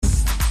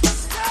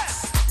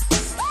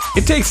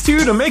It takes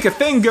two to make a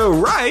thing go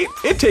right.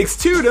 It takes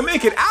two to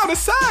make it out of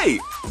sight.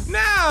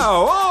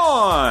 Now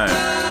on.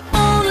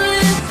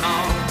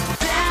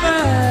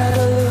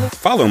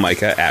 Follow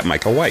Micah at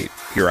Micah White.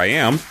 Here I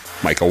am,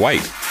 Micah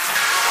White.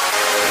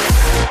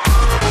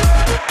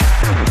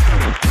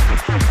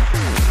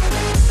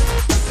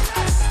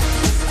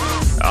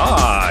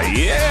 Ah,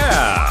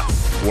 yeah.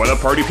 What up,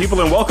 party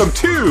people, and welcome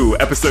to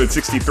episode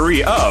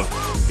 63 of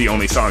the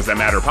Only Songs That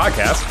Matter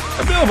podcast,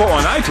 available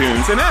on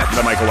iTunes and at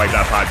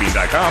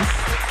themicahwhite.podbean.com.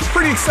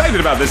 Pretty excited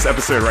about this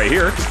episode right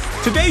here.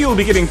 Today you'll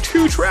be getting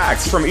two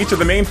tracks from each of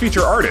the main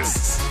feature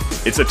artists.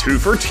 It's a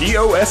Twofer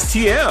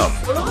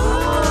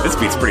TOSTM. This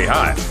beat's pretty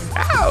hot.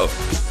 Ow!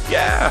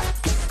 Yeah.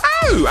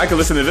 Ow! I could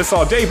listen to this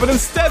all day, but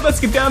instead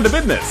let's get down to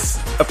business.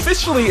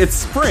 Officially it's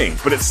spring,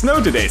 but it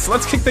snowed today, so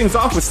let's kick things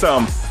off with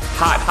some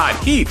hot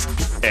heat.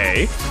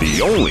 The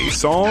only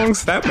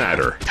songs that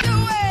matter.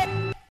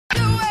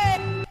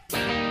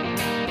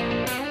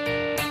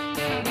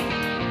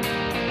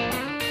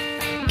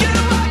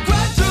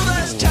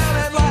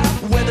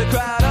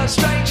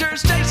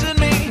 Strangers chasing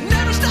me,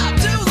 never stop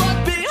to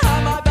look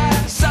behind my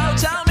back. So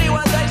tell me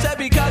what they said,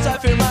 because I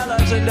feel my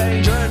life's in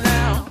danger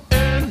now.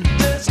 In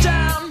this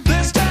town,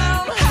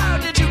 how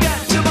did you get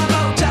to my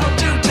motel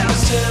 2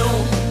 towns 2?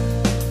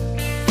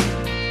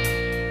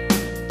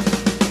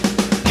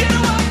 You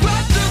know, I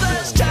walk through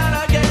this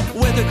town again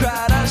with a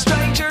crowd of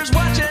strangers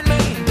watching me,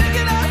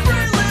 thinking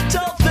every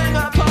little thing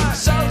apart.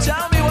 So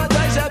tell me what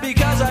they said,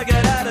 because I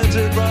get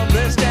attitude from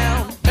this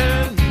town.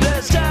 In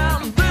this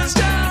town,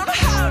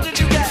 how did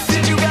you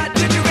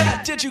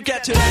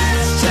get to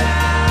this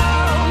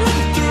town?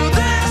 Through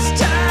this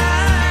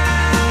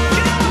town.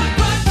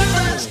 Run through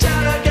this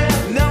town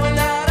again, knowing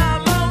that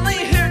I'm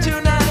only here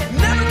tonight.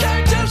 Never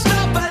came to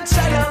stop and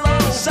say hello.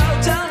 So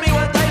tell me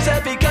what they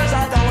said, because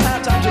I don't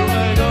have time to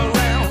hang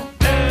around.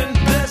 In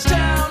this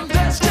town,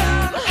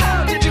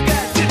 how did you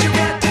get to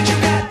this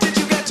town?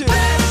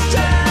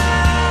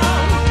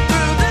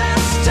 Through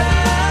this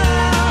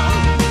town,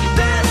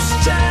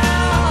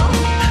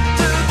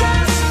 through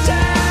this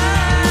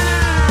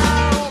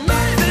town.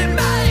 Maybe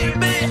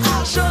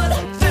I should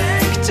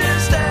think to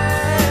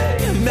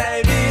stay.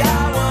 Maybe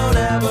I won't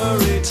ever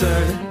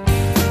return.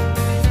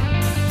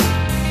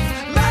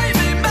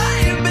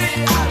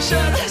 Maybe I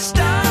should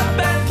stop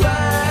and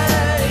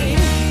play.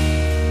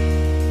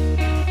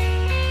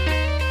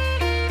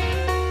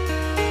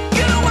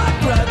 Gonna walk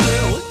right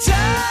through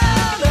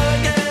town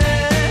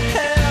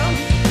again.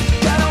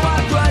 Gotta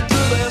walk right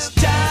through this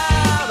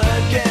town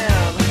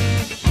again.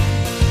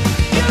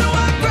 Gonna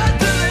walk right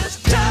through this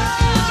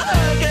town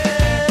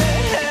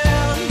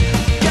again.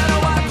 Gotta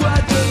walk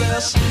right through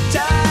this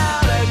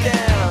town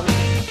again.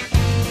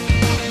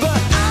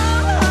 But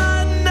I'm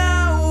on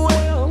no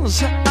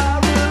wheels. I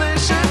really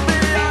should be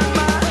on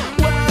my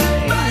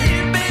way.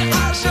 Maybe I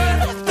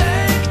should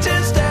think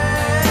to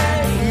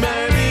stay.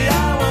 Maybe I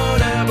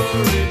won't ever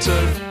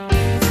return.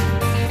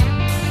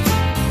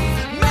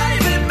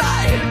 Maybe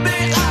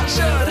I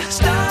should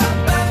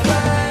stop and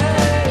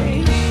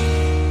play.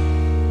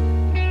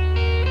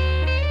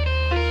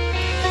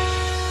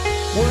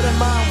 What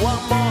am I?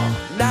 One more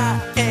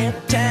night in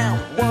town.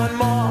 One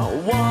more.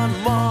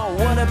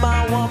 What am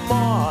I? One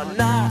more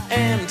night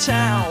in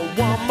town.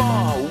 One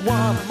more.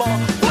 What am I?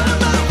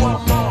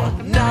 One more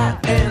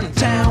night in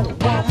town.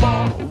 One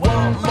more.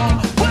 What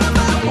am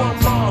I? One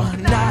more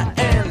night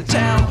in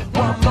town.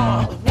 One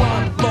more.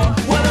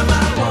 What am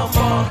I? One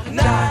more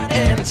night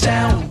in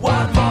town.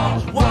 One more.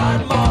 What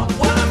am I?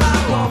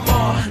 One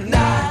more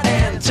night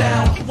in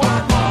town.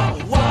 One more.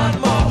 What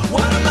am I?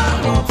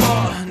 One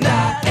more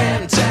night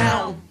in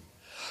town.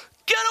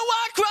 Gonna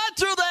walk right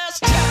through this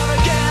town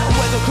again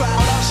with a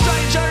crowd of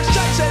strangers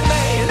chasing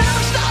me.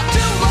 Never stop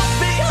to look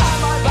behind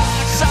my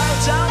back. So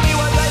tell me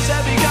what they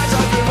said, because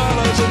I feel my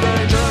life's in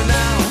danger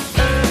now.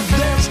 In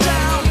this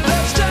town,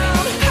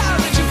 how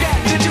did you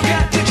get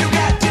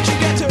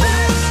to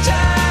this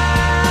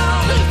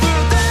town?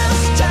 Through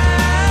this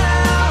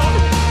town,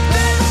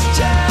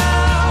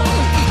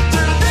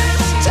 through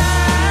this town.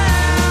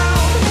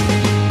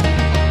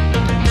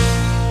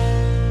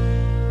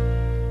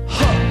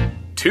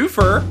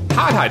 Twofer,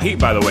 hot heat,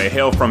 by the way,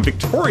 hail from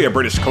Victoria,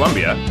 British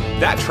Columbia.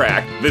 That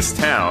track, This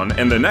Town,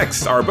 and the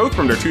next are both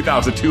from their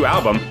 2002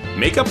 album,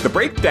 Make Up the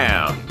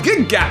Breakdown.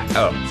 Good God!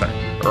 Oh, sorry,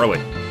 early.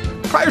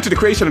 Prior to the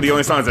creation of the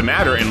Only Songs That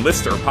Matter in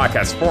list or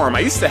podcast form, I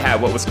used to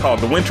have what was called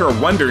the Winter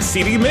Wonder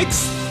CD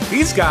mix.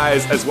 These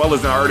guys, as well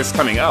as an artist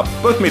coming up,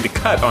 both made the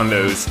cut on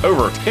those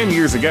over 10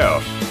 years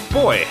ago.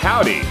 Boy,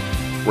 howdy.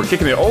 We're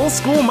kicking it old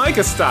school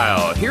Micah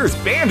style. Here's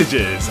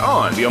Bandages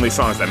on the Only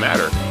Songs That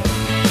Matter.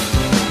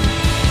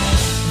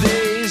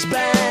 These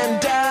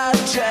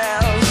bandages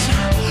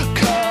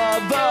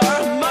cover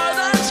more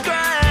than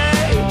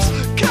scrapes,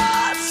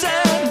 cuts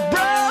and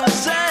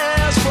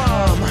bruises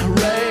from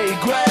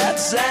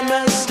regrets and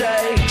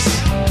mistakes.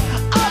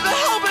 I've been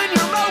hoping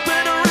you're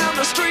moping around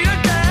the street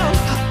again.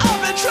 I've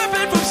been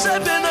tripping from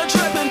sipping and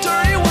tripping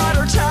dirty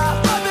water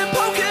tap. I've been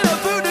poking a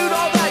voodoo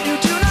doll that you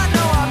do not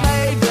know I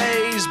made.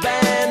 These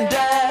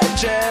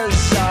bandages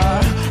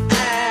are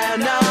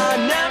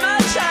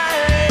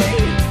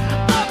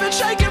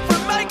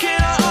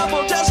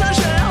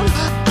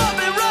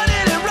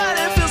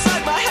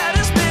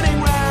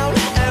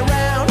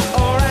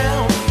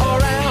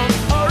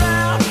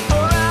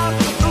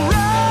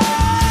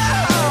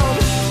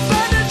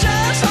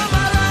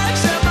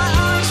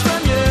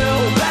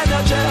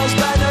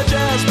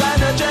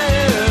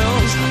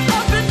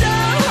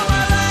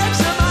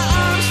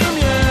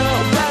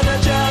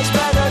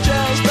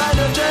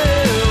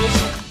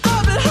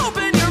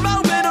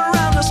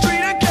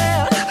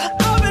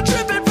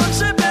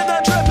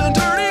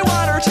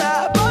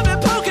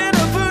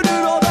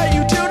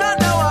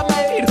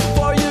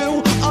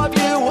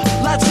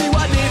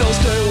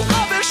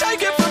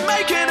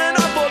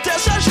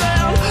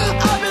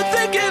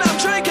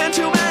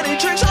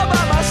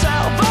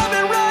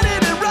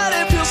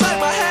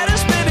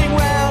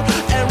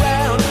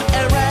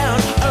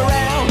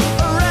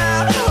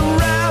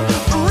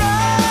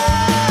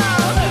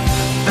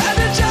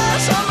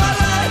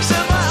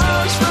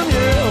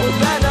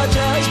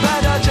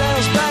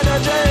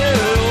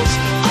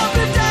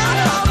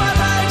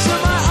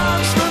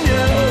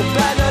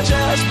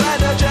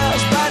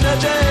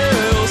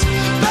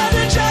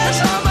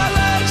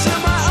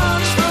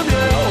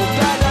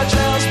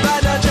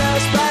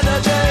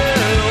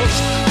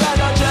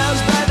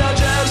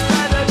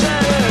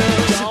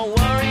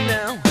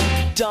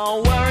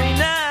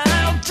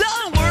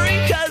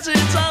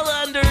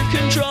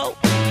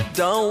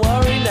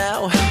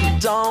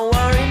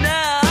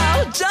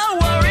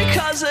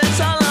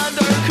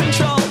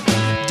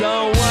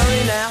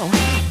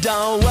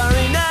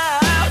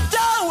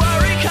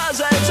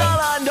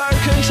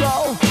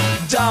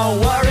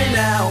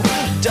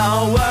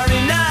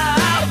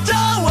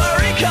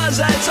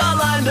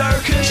under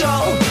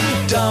control.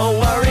 Don't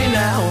worry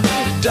now,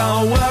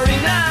 don't worry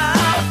now,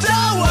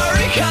 don't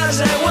worry, cause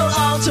it will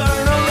all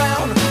turn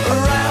around,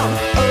 around,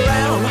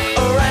 around,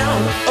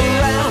 around,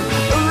 around,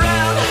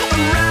 around,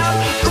 around,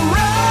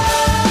 around.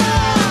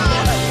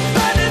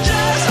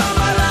 Bandages on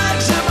my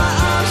legs and my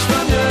arms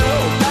from you.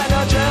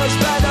 Bandages,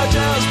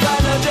 bandages,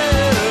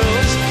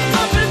 bandages.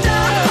 Up and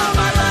down on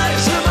my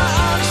legs and my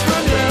arms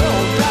from you.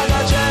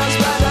 Bandages,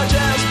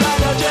 bandages,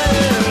 bandages.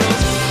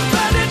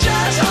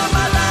 Bandages on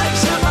my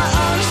legs and my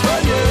arms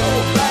from you.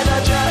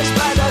 Bandages,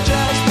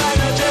 bandages,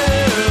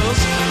 bandages.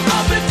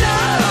 Up and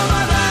down on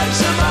my legs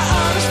and my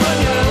arms from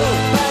you.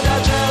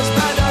 Bandages,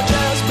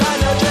 bandages,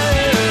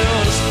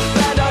 bandages.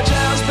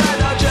 Bandages,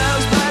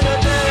 bandages,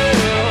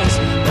 bandages.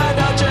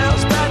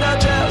 Bandages,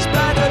 bandages,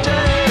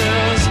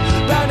 bandages.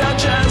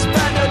 Bandages,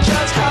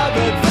 bandages have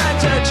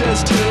advantages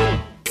too.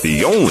 The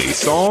only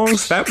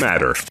songs that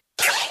matter.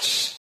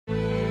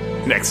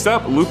 Next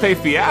up, Lupe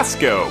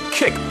Fiasco,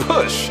 Kick,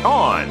 Push,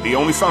 On, the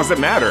only songs that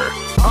matter.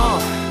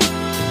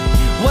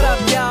 What up,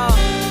 y'all?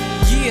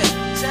 Yeah,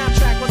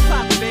 soundtrack, what's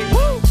poppin', baby?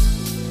 Woo!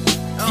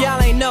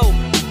 Y'all ain't know,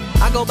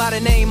 I go by the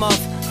name of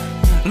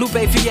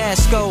Lupe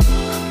Fiasco,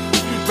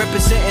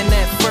 representing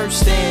that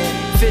first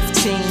and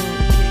 15.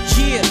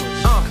 Yeah,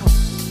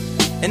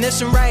 and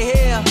this one right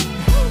here,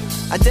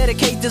 I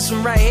dedicate this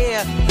one right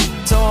here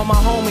to all my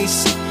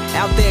homies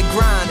out there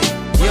grinding.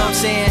 You know what I'm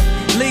saying?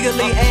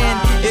 Legally and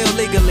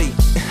illegally.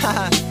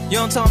 You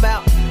know what I'm talking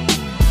about?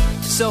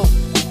 So,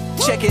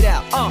 check it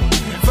out.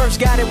 First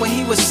got it when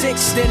he was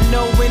 6, didn't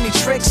know any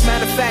tricks.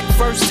 Matter of fact,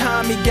 first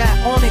time he got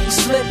on it, he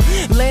slipped,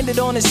 landed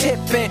on his hip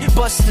and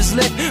busted his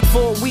lip.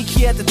 For a week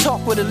he had to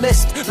talk with a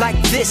list like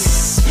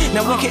this.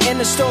 Now we can end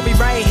the story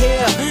right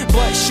here,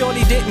 but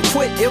shorty didn't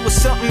quit, it was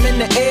something in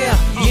the air.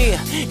 Yeah,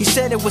 he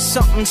said it was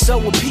something so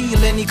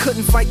appealing, he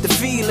couldn't fight the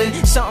feeling,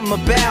 something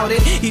about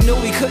it. He knew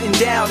he couldn't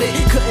doubt it,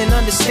 couldn't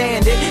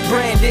understand it,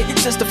 branded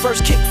since the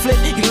first kick flip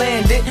he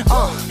landed.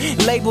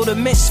 Labeled a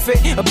misfit,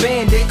 a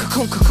bandit,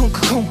 cocoon, cocoon,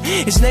 cocoon.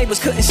 His neighbors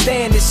couldn't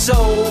stand it, so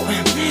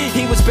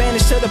he was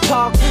banished to the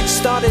park.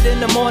 Started in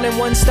the morning,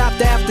 one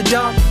stopped after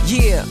dark.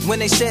 Yeah, when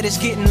they said it's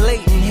getting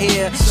late in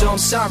here, so I'm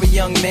sorry,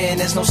 young man,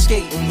 there's no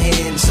skating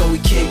here. And so we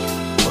kick,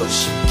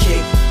 push,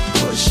 kick,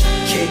 push,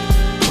 kick,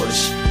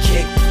 push,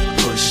 kick,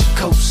 push,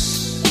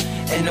 coast.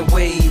 And the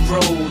way he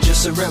rolled,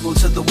 just a rebel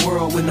to the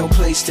world with no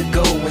place to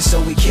go. And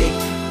so we kick,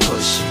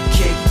 push,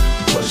 kick,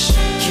 push,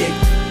 kick,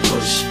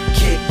 push,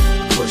 kick,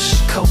 push,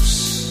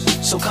 coast.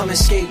 So come and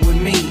skate with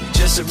me,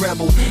 just a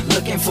rebel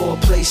looking for a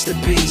place to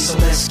be. So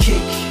let's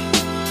kick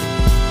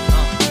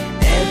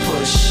and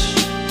push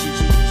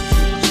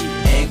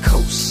and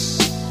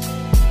coast.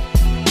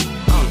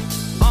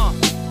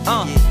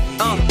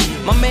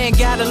 My man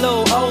got a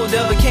little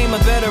older, became a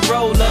better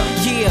roller.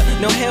 Yeah,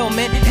 no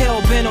helmet,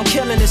 hell-bent on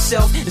killing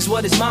himself is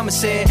what his mama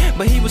said,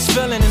 but he was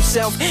feeling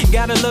himself.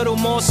 Got a little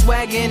more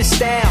swagger in his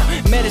style.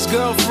 Met his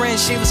girlfriend,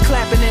 she was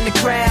clapping in the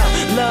crowd.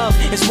 Love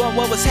is what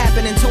was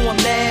happening to him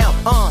now.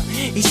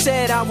 He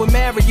said I would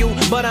marry you,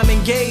 but I'm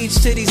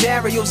engaged to these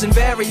aerials and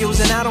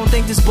varials, and I don't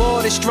think this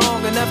board is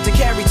strong enough to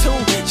carry two.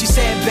 She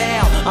said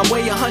bow, I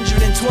weigh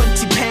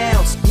 120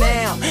 pounds.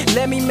 Now,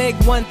 let me make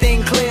one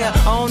thing clear,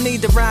 I don't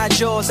need to ride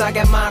yours, I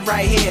got mine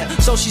right here.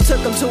 So she took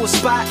him to a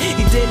spot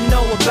he didn't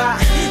know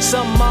about,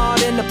 some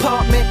odd in the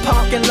apartment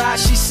parking lot.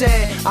 She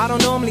said, I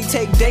don't normally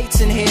take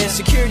dates in here.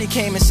 Security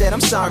came and said,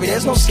 I'm sorry,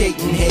 there's no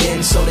skating here.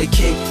 And so they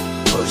kick,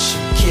 push,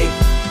 kick,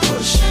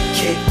 push,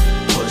 kick,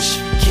 push,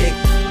 kick,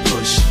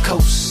 push,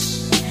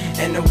 coast.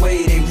 And the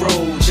way they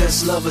roll,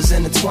 just lovers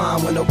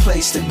intertwined with no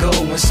place to go.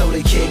 And so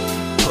they kick,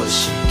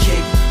 push,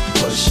 kick,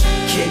 push,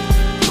 kick,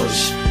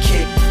 push,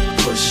 kick,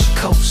 push,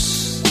 coast.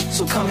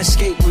 So come and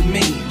skate with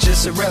me,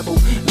 just a rebel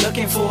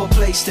looking for a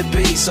place to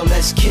be. So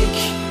let's kick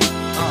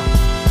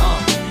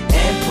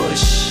and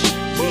push,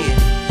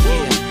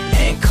 yeah,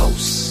 and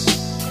coast.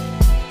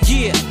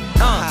 Yeah,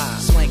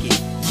 swing it.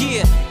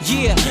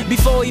 Yeah,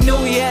 before he knew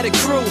he had a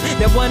crew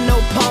that wasn't no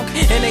punk,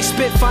 and they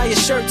spit fire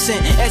shirts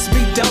and SB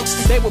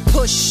dunks. They would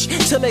push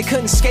till they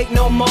couldn't skate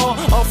no more.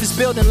 Office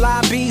building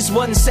lobbies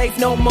wasn't safe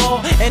no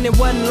more, and it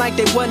wasn't like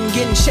they wasn't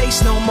getting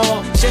chased no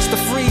more. Just the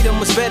freedom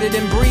was better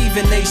than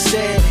breathing, they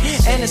said.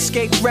 An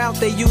escape route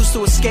they used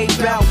to escape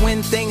out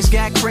when things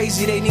got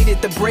crazy. They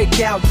needed to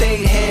break out.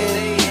 They'd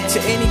head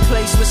to any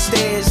place with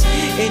stairs,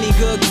 any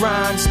good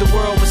grinds, the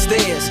world was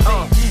theirs.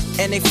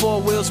 And they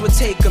four wheels would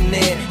take them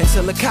there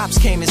until the cops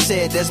came and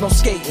said there's no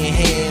skating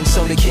here. And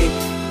so they kick,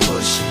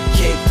 push,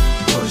 kick,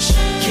 push,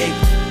 kick,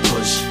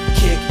 push,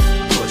 kick,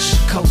 push,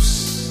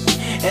 coast.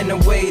 And the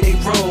way they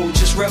roll,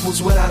 just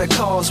rebels without a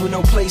cause with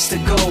no place to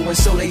go. And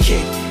so they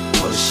kick,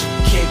 push,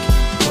 kick,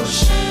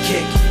 push,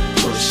 kick,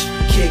 push,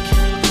 kick,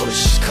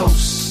 push,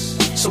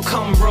 coast. So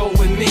come roll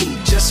with me,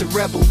 just a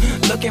rebel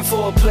looking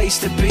for a place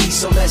to be.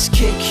 So let's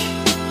kick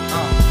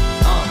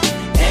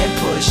and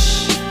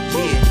push,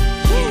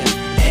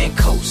 yeah, and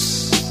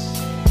coast.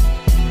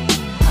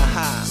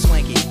 Haha,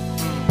 swanky.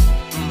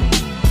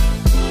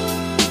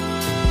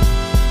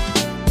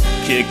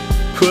 Kick,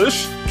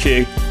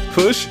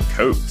 push,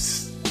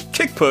 coast.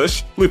 Kick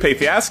Push, Lupe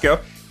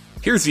Fiasco.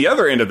 Here's the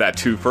other end of that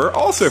twofer,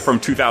 also from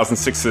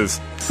 2006's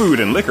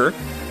Food and Liquor,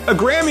 a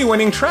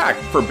Grammy-winning track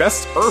for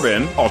Best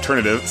Urban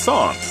Alternative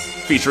Song.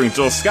 Featuring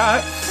Jill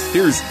Scott,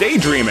 here's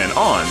Daydreamin'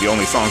 on The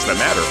Only Songs That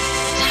Matter.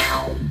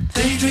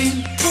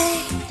 Daydream,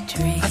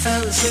 I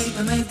fell asleep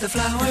amid the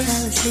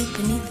flowers, for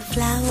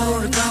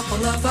a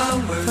couple of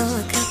hours,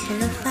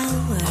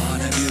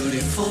 on a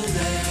beautiful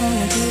day.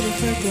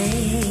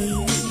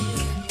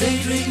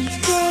 Daydream,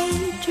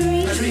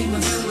 I dream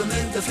of you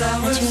amid the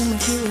flowers, for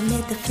a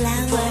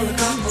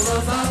couple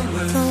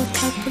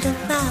of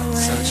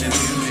hours, such a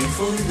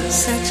beautiful day.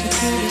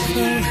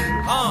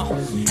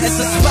 It's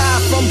a spy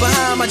from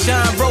behind my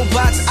giant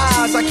robot's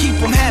eyes. I keep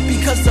him happy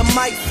cause I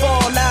might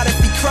fall out if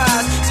he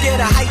cries. Scared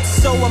of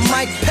heights so I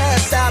might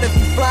pass out if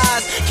he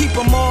flies. Keep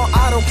him on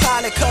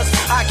autopilot cause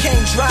I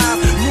can't drive.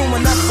 Room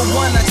enough for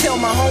one, I tell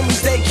my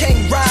homies they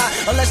can't ride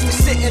unless we're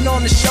sitting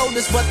on the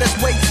shoulders, but that's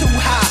way too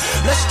high.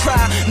 Let's try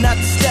not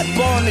to step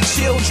on the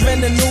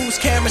children. The news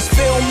cameras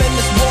filming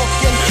this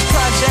walking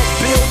project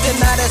building.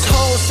 Now there's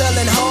hoes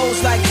selling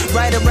hoes like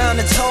right around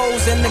the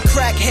toes, and the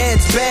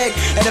crackheads beg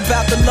at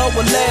about the lower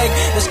leg.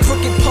 There's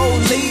crooked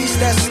police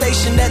that's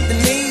stationed at the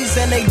knees,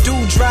 and they do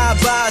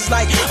drive-bys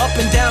like up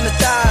and down the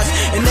thighs.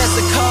 And there's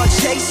a car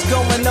chase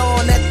going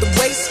on at the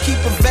waist. Keep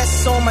a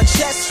vest on my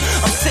chest.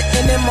 I'm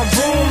sitting in my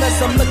room as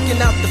I'm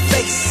looking out the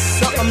face.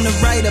 Something to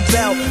write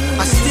about.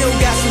 I still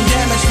got some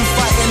damage from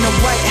fighting the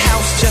White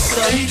House. Just a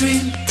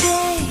daydream.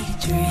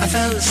 I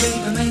fell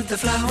asleep amid the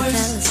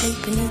flowers,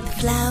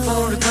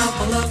 for a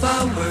couple of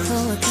hours,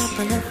 on a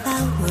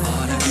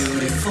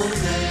beautiful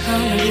day.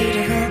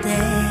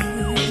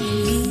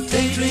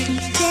 Daydream,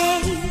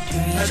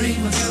 I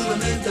dream of you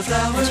amid the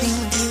flowers,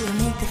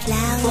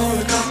 for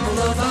a couple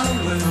of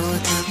hours,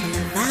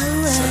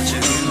 such a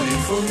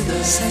beautiful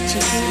day.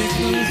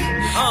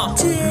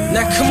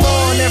 Now come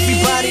on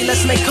everybody,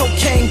 let's make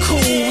cocaine cool.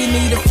 We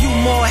need a few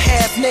more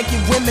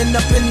half-naked women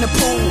up in the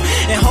pool,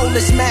 and hold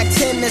this Mac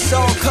 10 that's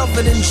all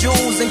covered in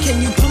jewels. And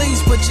can you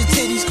please put your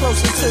titties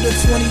closer to the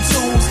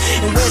 22s?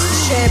 And where's the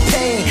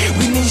champagne?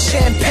 We need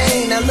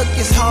champagne. Now look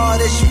as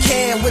hard as you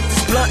can with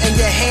this blunt in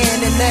your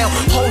hand, and now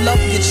hold up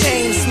your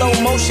chain, slow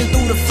motion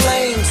through the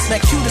flames.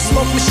 Now cue the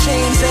smoke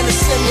machines and the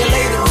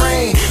simulated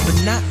rain, but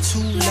not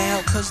too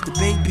loud cause the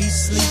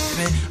baby's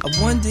sleeping. I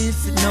wonder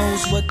if it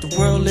knows what the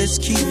world is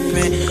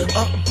keeping.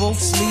 Up both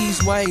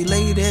sleeves while he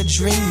lay there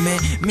dreaming.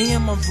 Me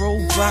and my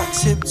robot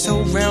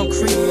tiptoe round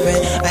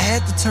creeping. I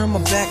had to turn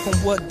my back on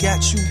what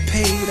got you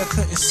paid. I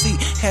couldn't see,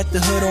 had the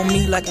hood on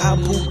me like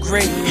Abu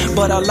Ghraib.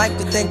 But I like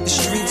to thank the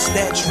streets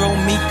that drove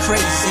me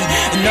crazy,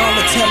 and all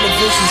the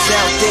televisions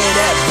out there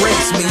that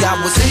breaks me. I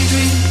was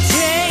daydream.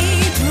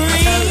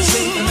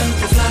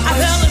 I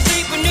fell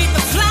asleep beneath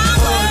the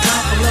flowers,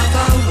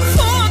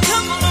 for a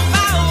couple of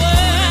hours.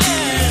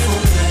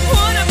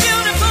 What a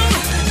beautiful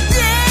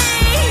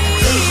day.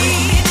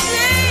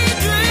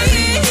 Daydream.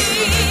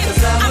 I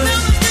fell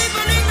asleep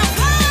beneath the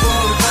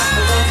flowers, for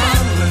a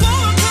couple of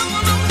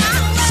hours.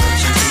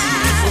 Such a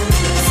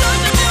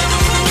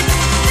beautiful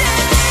day.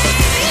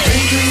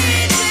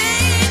 Daydream.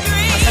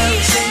 I fell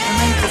asleep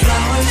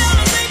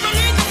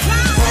beneath the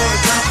flowers, for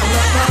a couple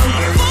of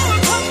hours, on a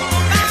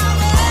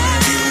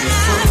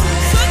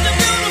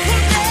beautiful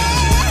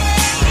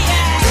day.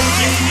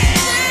 Daydream.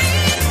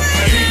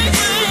 I dream of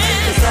you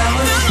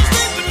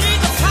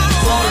beneath the flowers,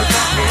 for a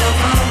couple of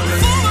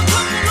hours,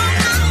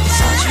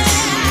 such a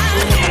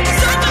beautiful day.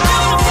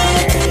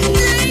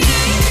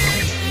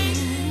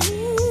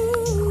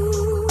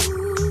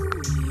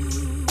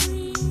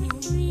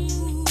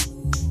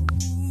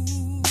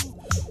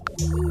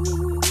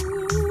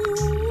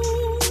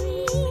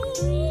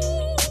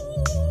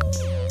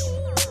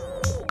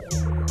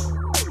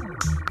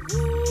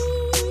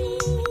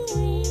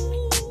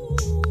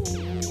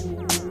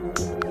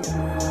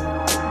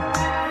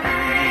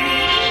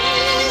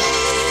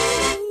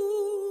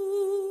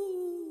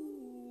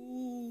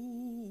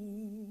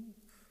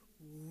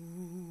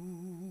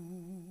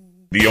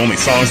 The only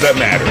songs that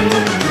matter.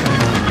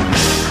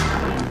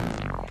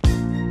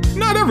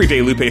 Not every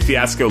day Lupe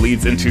Fiasco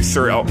leads into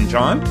Sir Elton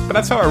John, but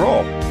that's how I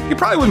roll. You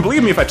probably wouldn't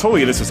believe me if I told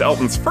you this was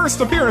Elton's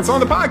first appearance on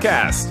the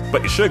podcast,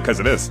 but you should because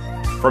it is.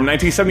 From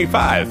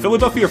 1975,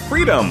 Philadelphia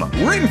Freedom,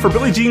 written for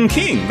Billie Jean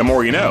King, The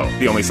More You Know,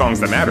 The Only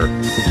Songs That Matter.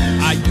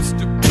 I used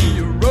to be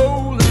a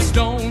rolling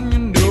stone, you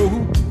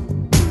know.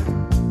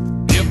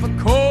 If a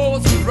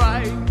course was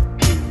right,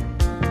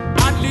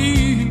 I'd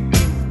leave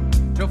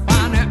to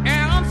find an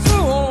answer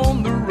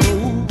on the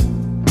road.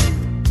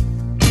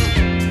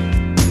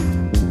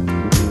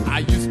 I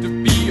used to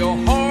be a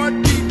heart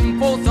beating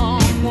for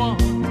someone,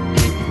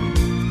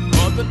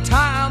 but the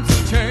times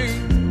have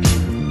changed.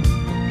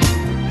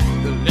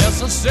 The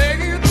less I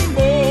say, the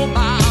more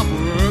my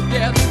work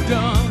gets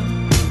done.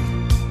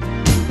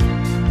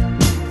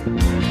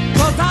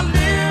 'Cause I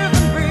live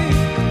and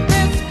breathe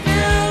this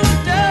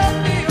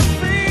Philadelphia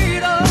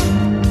freedom.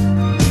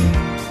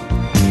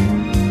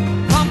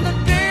 From the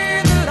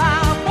day that I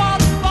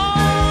was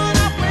born,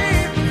 I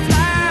waved the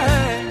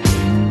flag.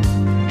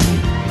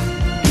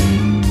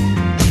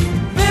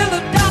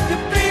 Philadelphia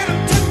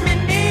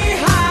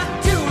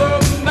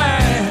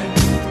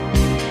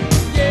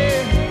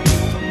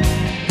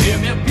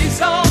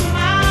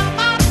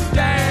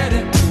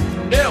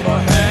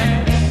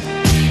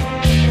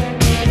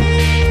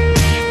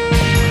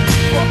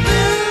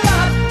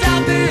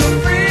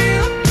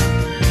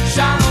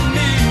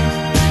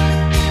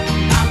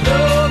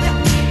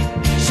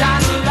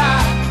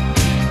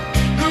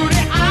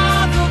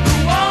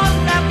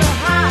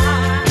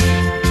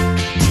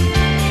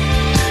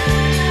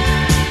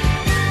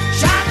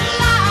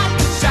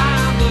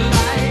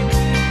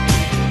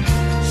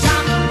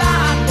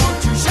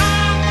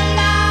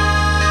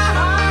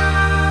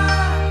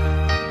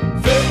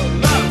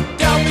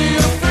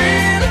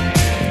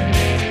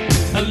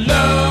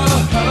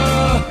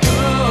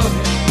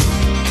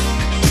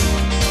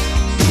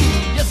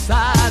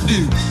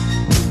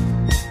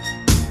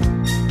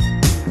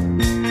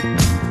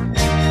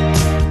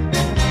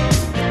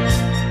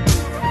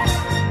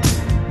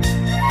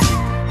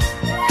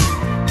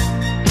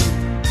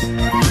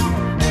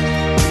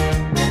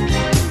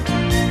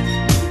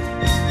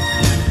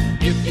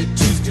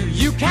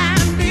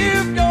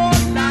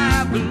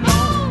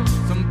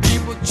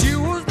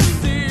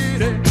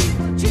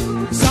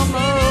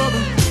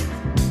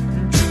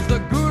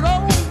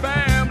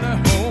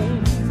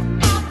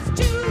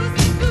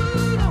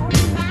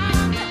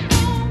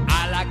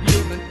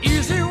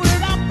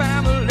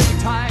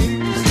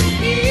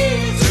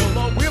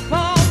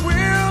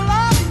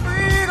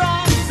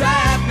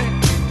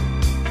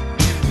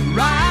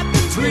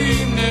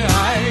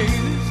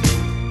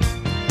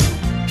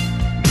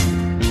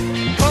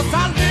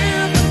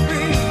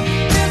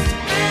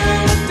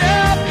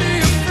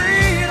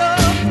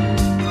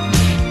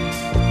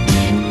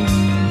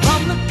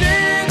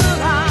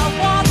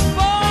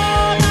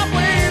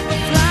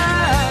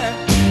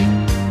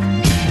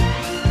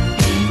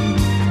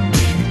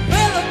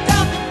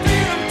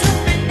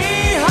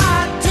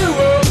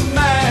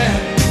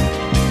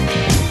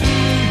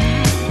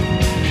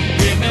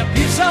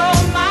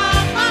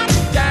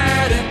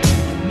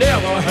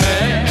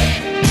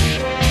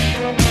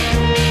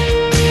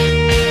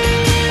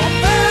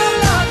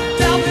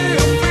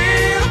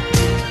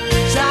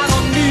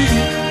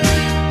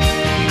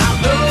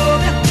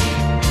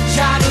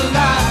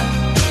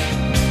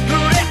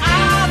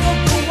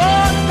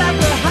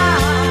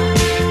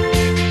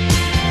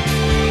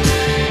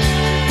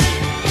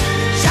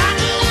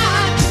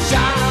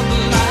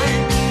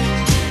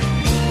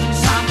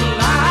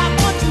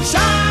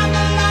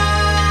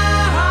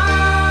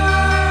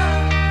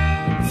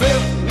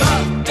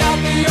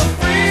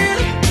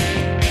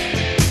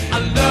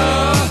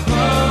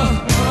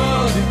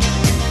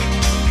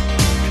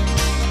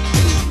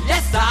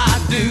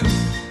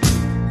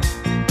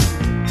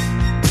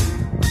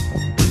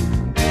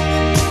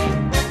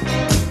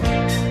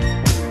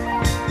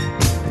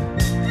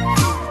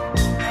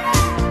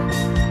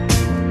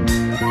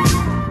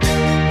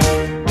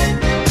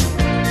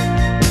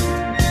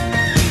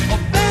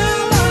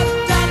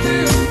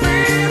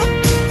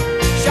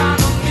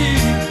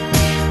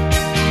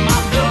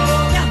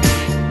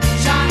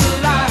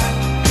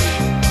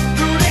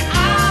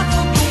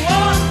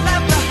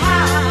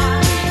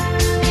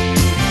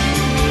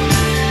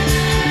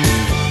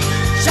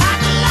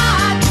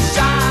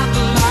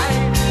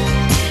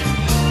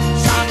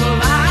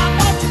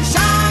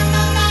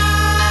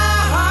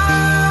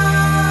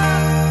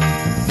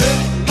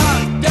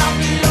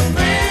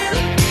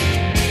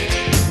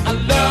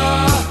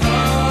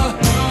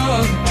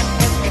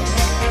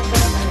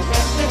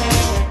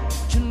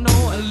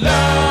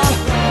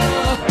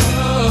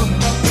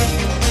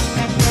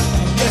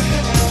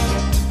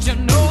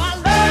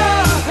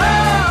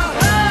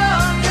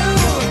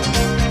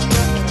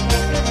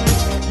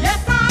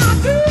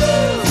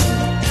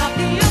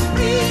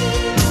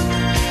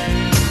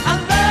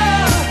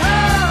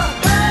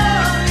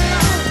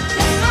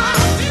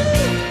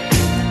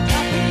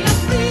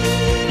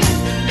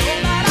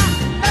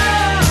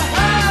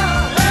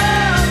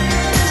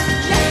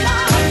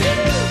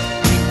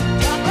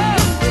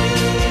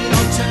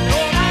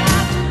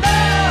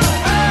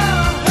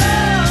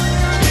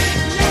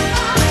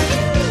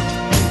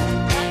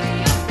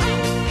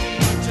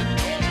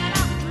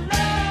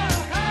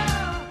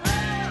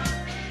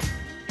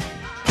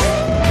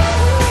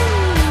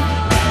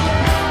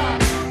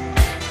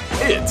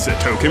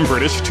American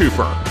British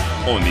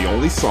Twofer on the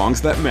only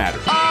songs that matter.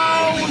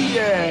 Oh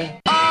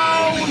yeah,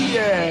 oh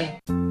yeah.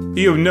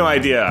 You have no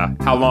idea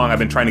how long I've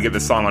been trying to get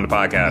this song on the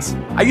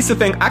podcast. I used to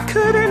think I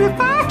couldn't if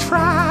I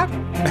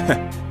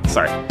tried.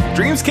 Sorry.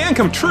 Dreams Can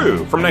Come True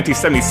from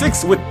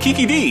 1976 with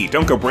Kiki D,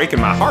 Don't Go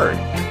Breaking My Heart.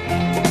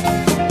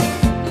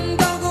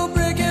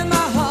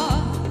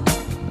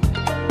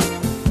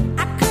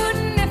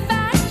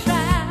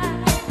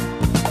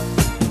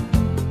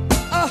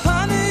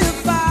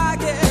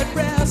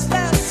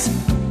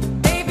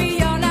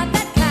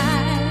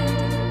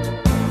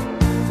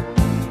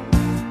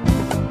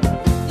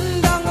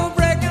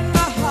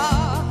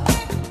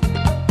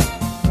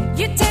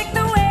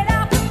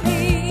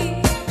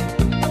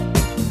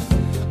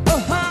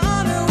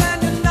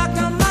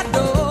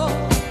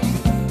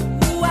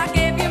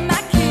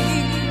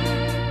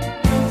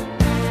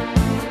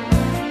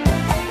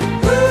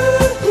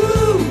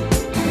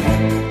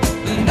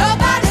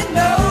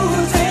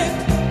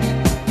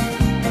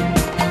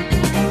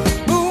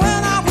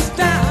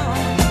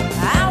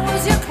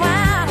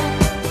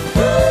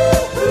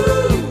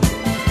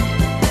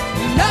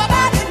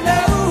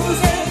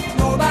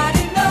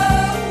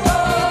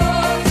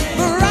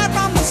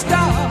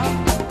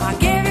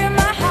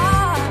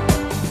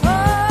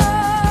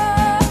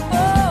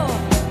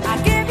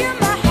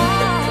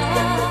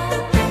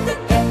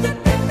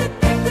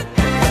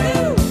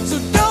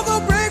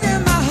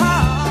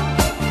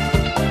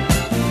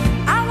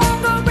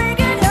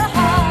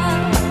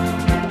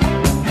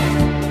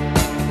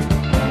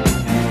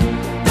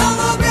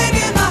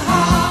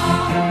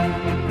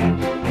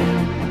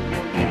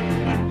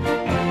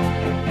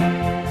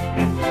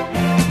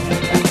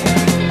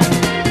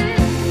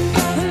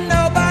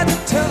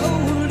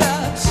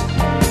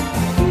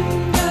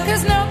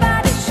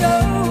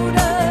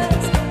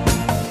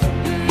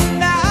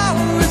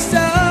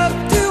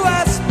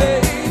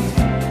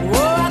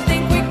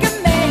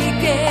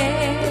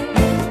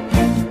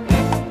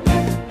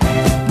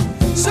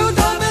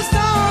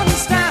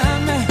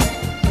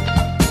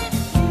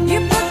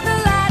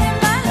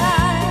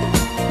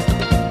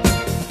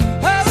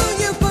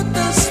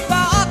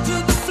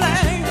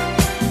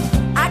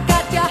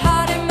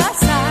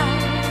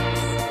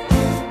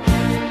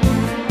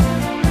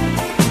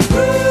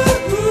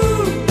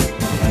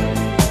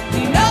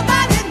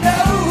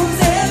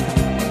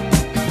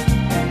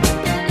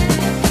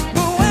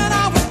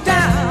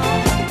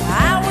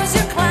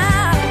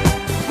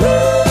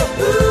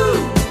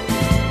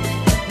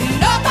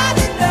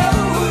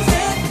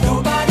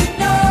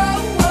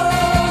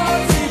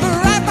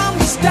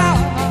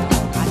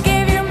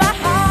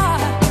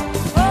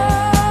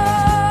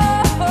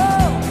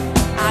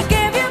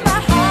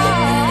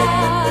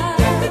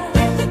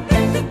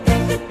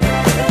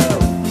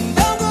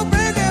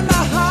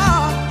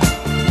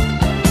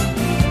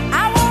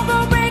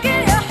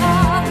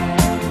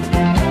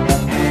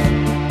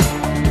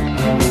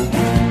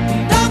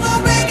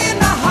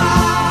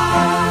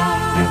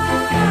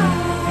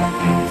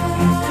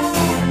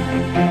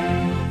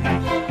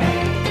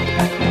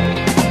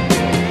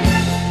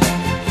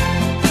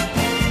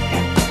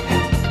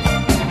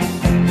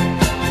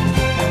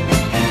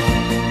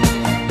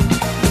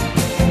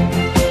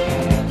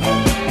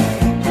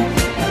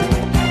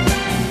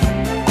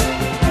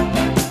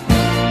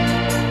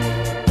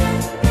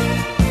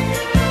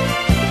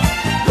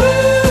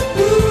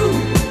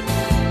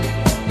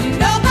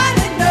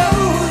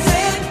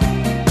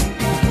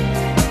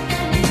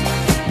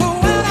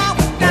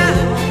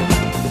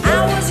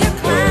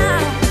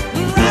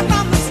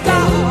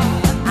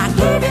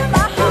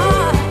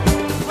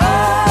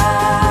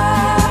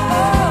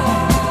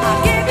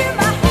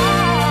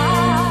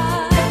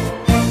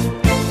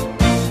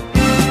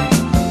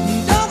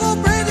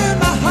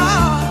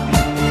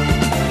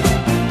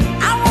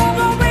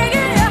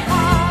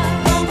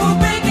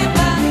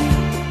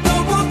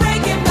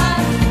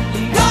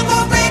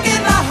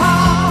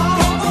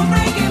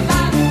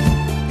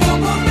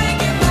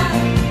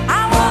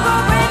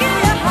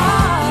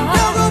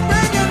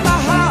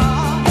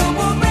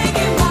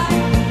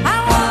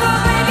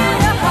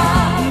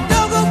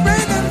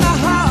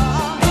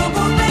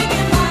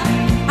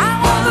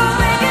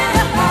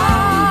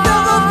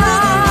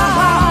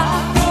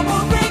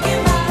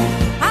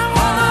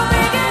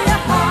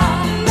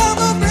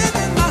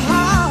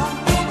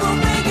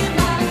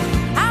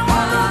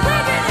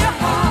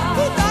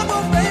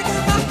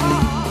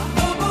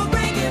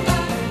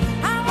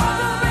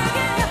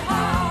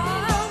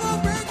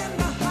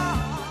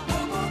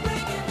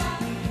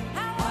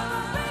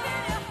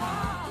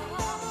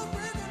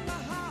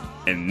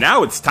 And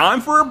now it's time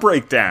for a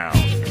breakdown.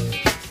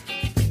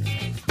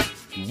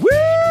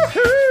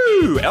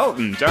 Woohoo!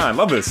 Elton John,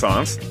 love those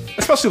songs.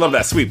 Especially love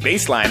that sweet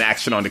bass line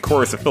action on the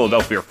chorus of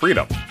Philadelphia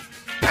Freedom.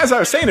 As I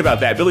was saying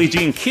about that, Billie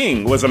Jean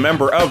King was a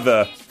member of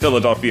the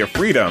Philadelphia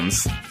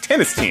Freedom's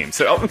tennis team.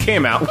 So Elton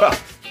came out,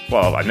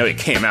 well, I know he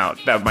came out,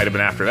 that might have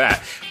been after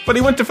that. But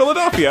he went to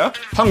Philadelphia,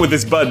 hung with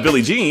his bud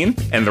Billie Jean,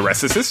 and the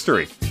rest is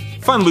history.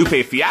 Fun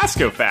Lupe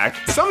Fiasco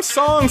fact, some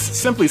songs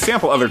simply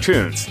sample other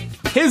tunes.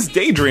 His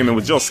Daydreaming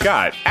with Jill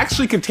Scott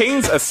actually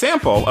contains a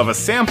sample of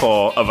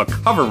a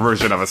cover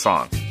version of a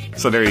song.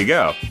 So there you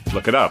go.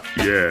 Look it up.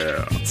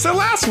 Yeah. So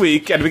last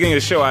week, at the beginning of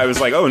the show, I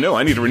was like, oh no,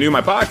 I need to renew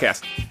my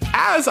podcast.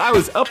 As I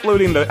was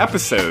uploading the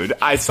episode,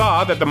 I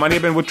saw that the money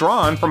had been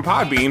withdrawn from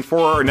Podbean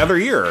for another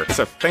year.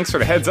 So thanks for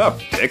the heads up,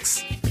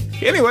 dicks.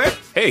 Anyway,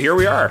 hey, here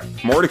we are.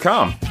 More to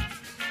come.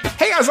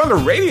 Hey, I was on the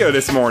radio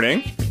this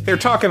morning. They were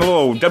talking a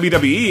little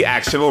WWE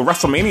action, a little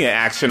WrestleMania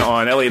action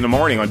on LA in the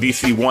Morning on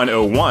DC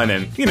 101.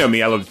 And you know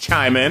me, I love to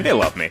chime in. They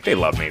love me. They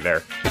love me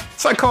there.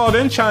 So I called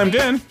in, chimed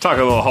in, talked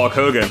a little Hulk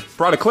Hogan,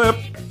 brought a clip.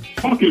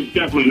 Hulk is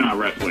definitely not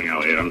wrestling,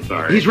 Elliot. I'm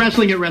sorry. He's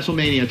wrestling at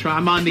WrestleMania.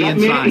 I'm on the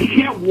inside. Man, he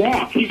can't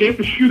walk. They have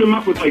to shoot him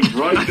up with, like,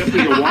 drugs just so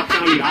he can walk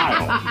down the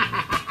aisle.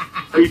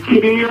 Are you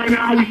kidding me right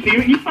now? Have you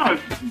seen it? You saw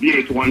his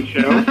VH1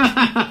 show.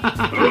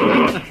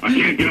 I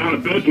can't get out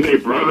of bed today,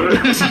 brother.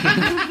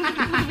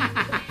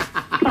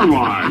 Come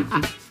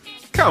on.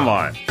 Come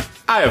on.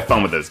 I have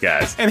fun with those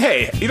guys. And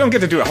hey, you don't get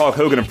to do a Hulk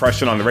Hogan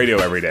impression on the radio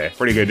every day.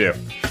 What are you going to do?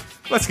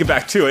 Let's get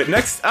back to it.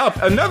 Next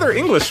up, another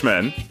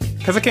Englishman,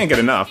 because I can't get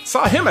enough.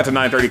 Saw him at the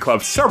 930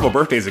 Club several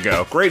birthdays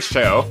ago. Great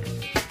show.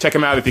 Check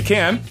him out if you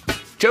can.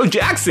 Joe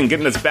Jackson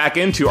getting us back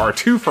into our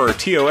Twofer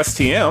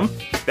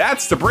TOSTM.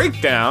 That's the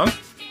breakdown.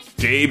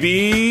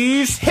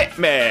 JB's Hit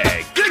Me.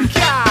 Good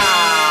God!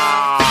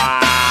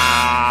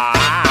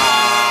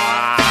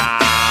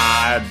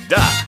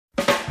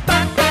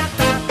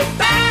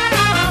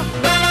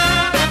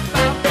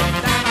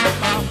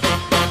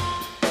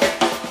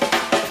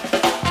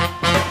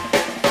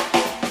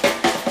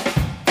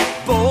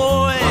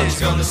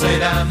 Say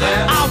down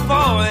there, Our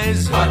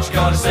boys, what you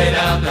gonna say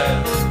down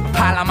there?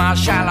 Palomar,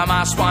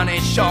 Shalimar, Swanee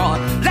Shore.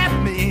 Let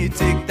me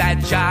take that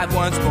jive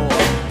once more.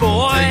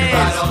 Boys, Take a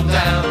ride on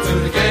down to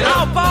the gate.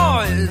 our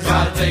boys,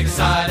 Gotta take a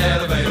side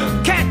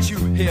elevator. can't you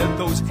hear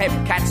those heavy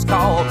cats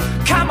call?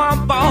 Come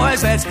on,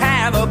 boys, let's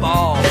have a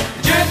ball.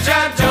 Jim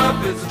jam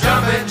jump is a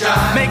jumping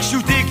jive. Makes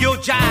you dig your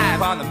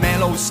jive on the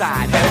mellow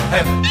side.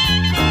 Hep,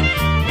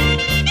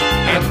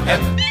 hep,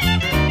 hep.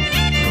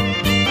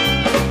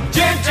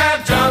 Jim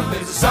jam jump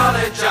is a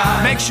solid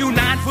jive. Makes you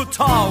 9 foot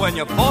tall when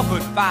you're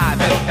 4'5".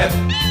 Hep,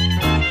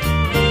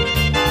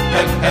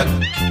 hep, hep.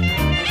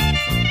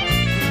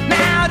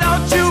 Now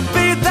don't you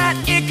be that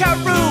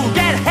Ikaru.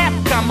 Get hep,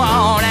 come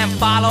on and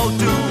follow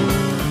through.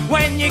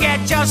 When you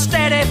get your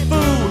steady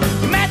food,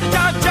 you make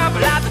the jump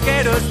like the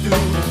gators do.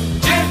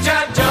 Jim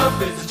jam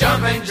jump is a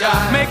jumping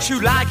jive. Makes you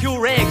like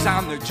your eggs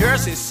on the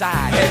Jersey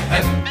side. Hep,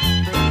 hep,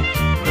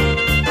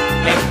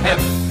 hep, hep.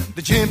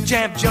 The Jim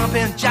Jam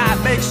jumping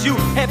jive makes you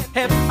hip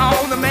hip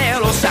on the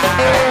mellow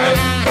side.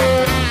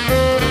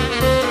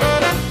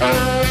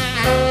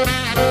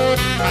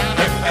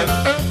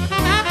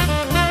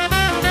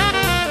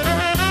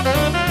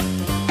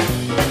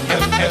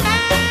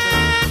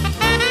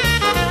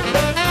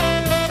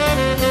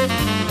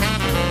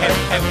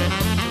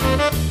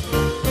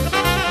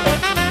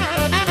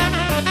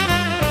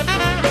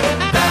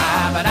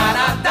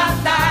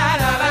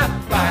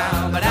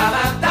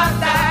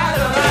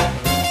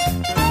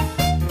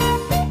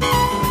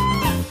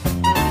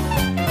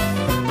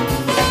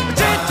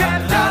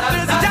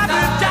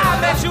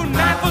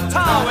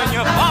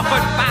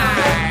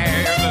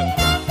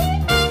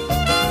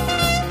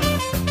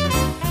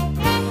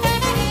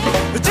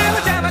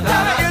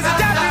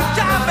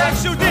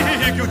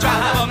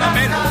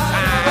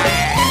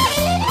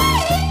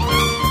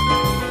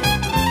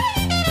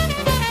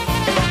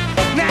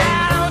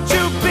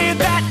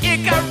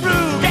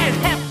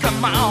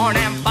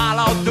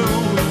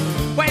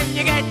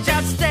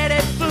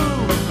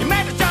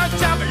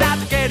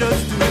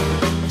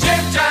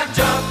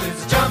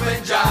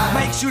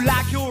 You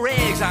like your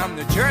eggs on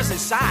the Jersey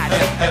side.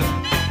 Hep,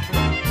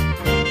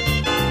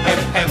 hep,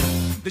 hep.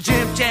 The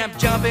Jim Jam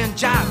jumping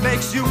jive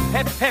makes you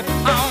hip hip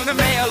on the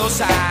mellow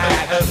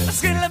side.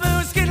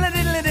 Skiddly-boo,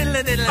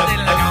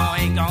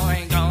 skiddly-diddly-diddly-diddly-diddly,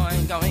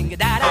 going,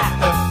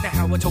 da-da.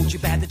 Now I told you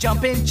about the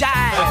jumping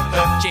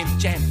jive. Jim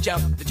Jam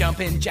jump, the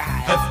jumping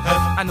jive.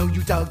 I know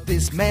you dug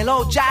this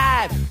mellow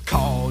jive,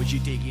 cause you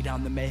dig it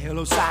on the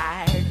mellow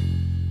side.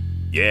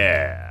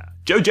 Yeah.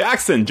 Joe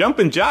Jackson,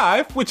 Jumpin'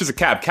 Jive, which is a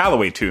Cab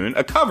Calloway tune,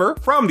 a cover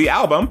from the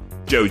album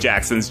Joe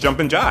Jackson's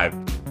Jumpin' Jive,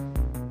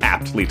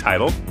 aptly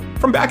titled,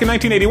 from back in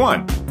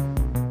 1981.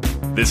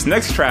 This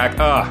next track,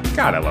 God,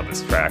 I love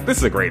this track. This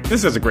is a great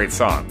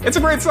song. It's a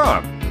great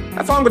song.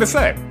 That's all I'm gonna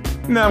say.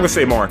 No, I'm gonna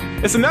say more.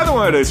 It's another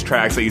one of those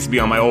tracks that used to be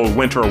on my old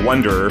Winter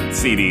Wonder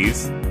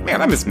CDs.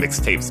 Man, I miss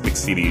mixtapes,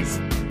 mixed CDs.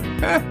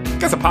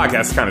 Guess a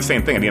podcast is kind of the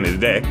same thing at the end of the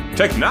day.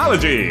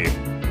 Technology!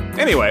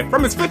 Anyway,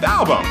 from his fifth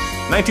album,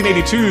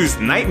 1982's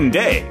Night and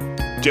Day,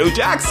 Joe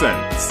Jackson,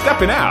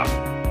 Steppin' Out.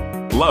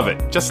 Love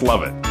it, just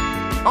love it.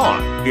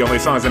 On The Only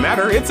Songs That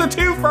Matter, it's a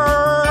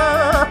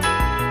twofer!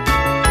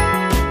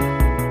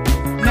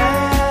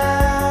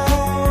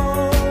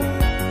 Now,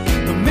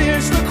 the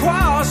mist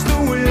across the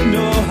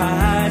window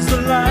hides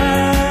the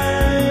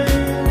light,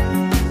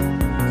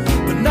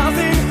 but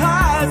nothing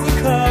hides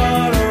the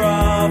color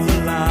of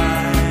the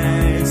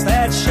lights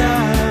that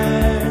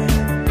shine.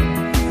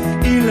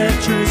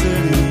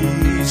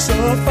 Electricity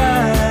so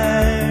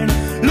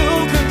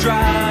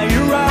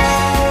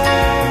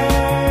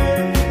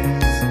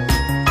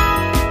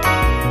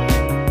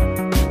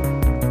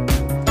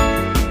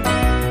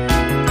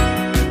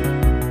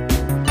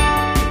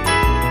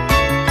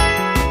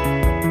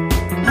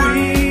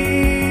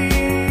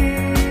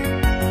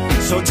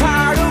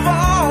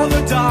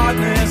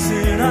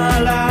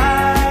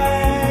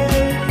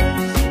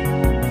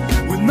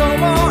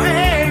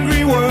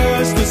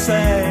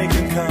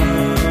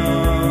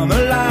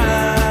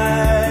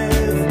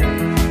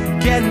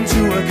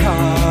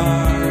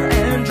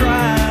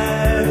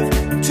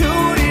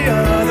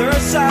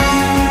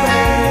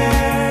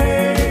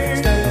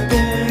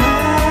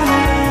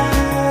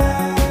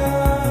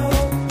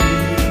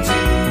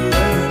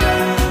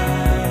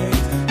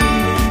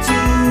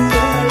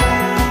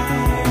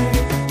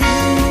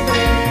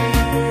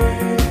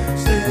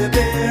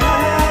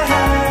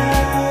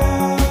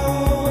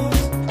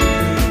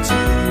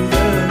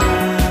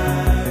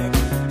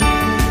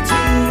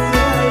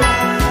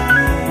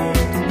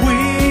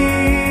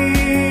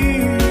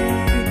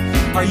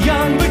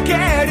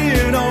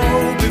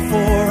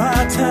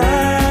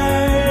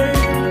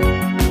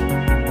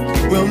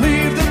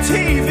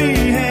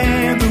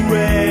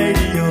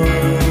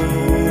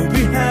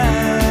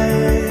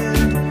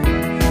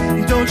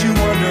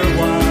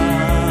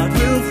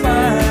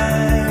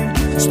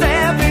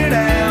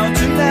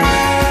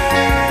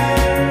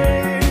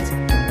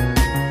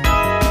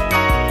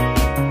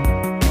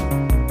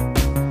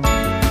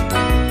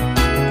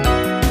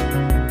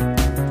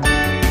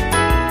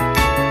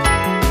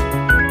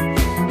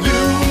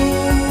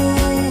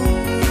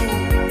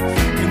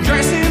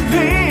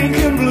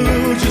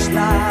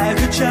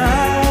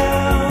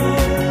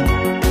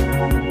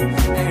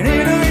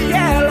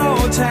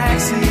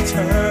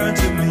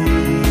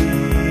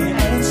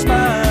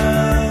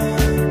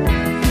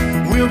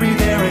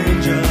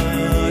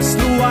just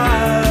a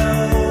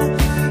while.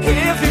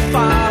 If you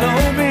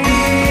follow me,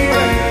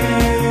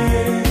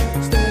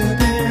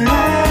 stepping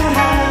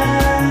out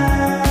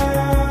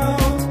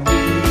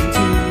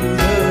into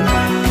the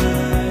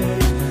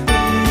night, into the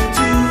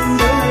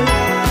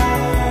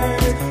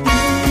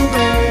light. You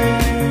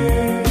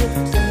babe,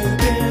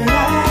 stepping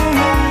out into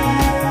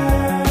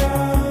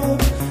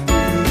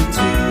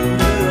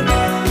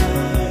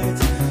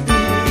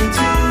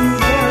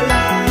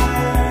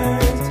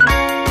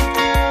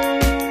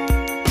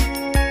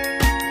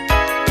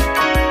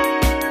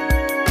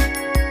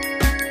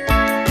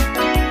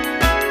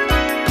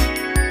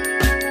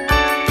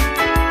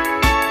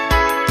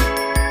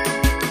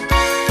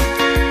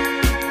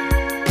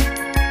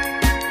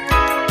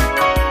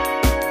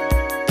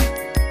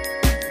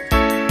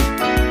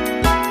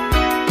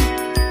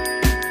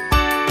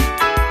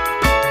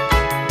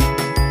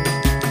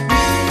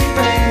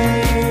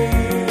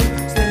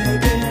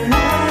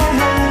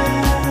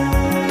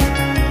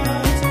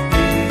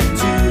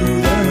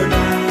the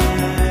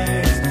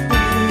night,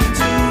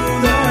 into the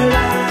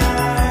light.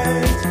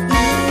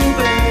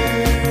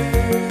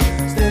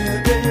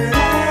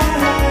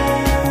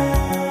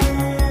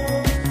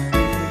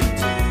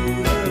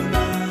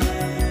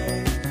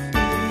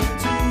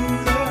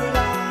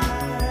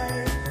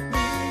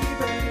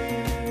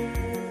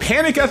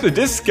 Panic at the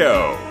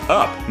Disco,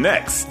 up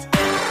next.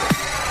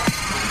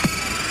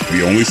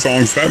 The only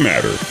songs that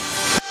matter.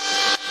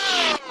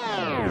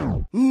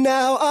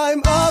 Now I'm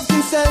of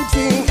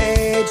consenting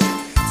age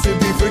to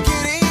be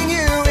forgetting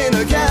you in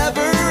a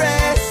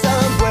cabaret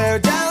somewhere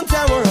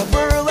downtown where a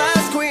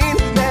burlesque queen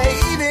may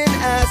even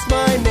ask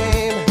my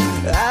name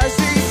as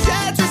she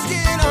sheds her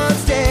skin on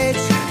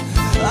stage.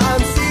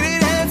 I'm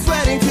seated and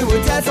sweating to a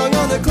dance song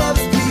on the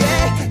club's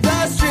PA.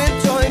 The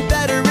strip joint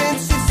veteran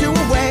sits to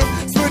away,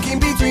 smirking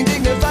between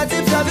dignified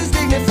tips of his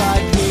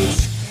dignified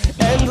peach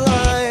and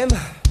lime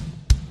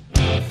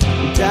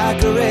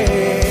daiquiri.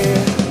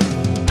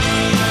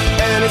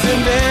 And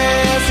isn't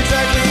this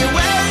exactly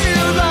where you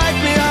like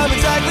me? I'm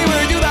exactly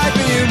where you like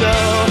me, you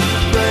know.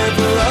 Praying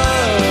for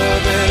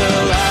love in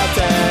a lap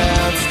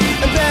dance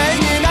and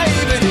banging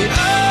naivety.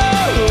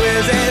 Oh,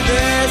 isn't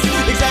this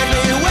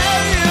exactly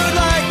where you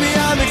like me?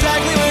 I'm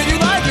exactly where you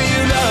like me,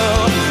 you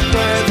know.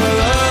 Praying for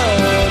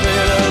love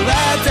in a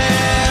lap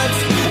dance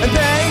and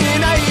banging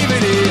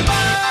naivety.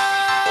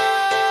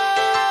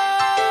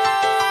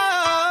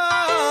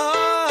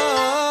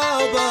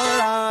 Oh,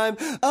 but I'm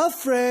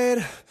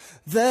afraid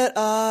that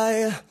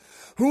I'm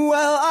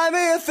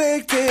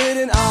affected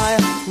and I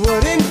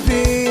wouldn't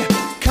be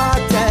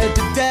caught dead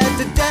in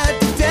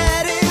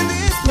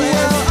this place.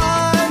 Well,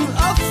 I'm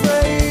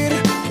afraid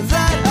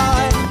that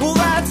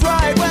that's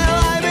right. Well,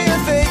 I'm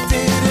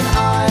affected and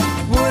I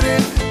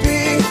wouldn't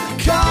be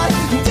caught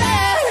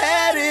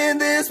dead in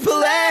this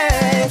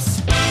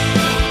place.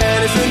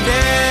 And isn't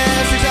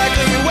this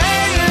exactly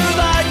where you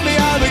like me?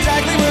 I'm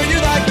exactly where you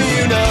like me,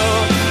 you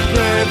know.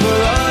 Praying for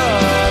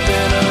love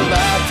in a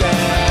lap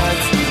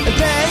dance and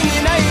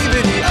banging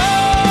naivety.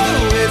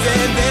 Oh,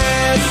 isn't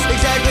this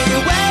exactly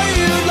where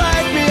you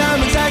like me?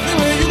 I'm exactly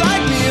where you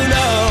like me, you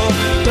know.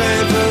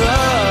 Praying for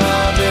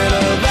love in a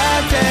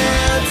lap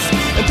dance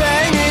and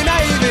banging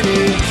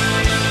naivety.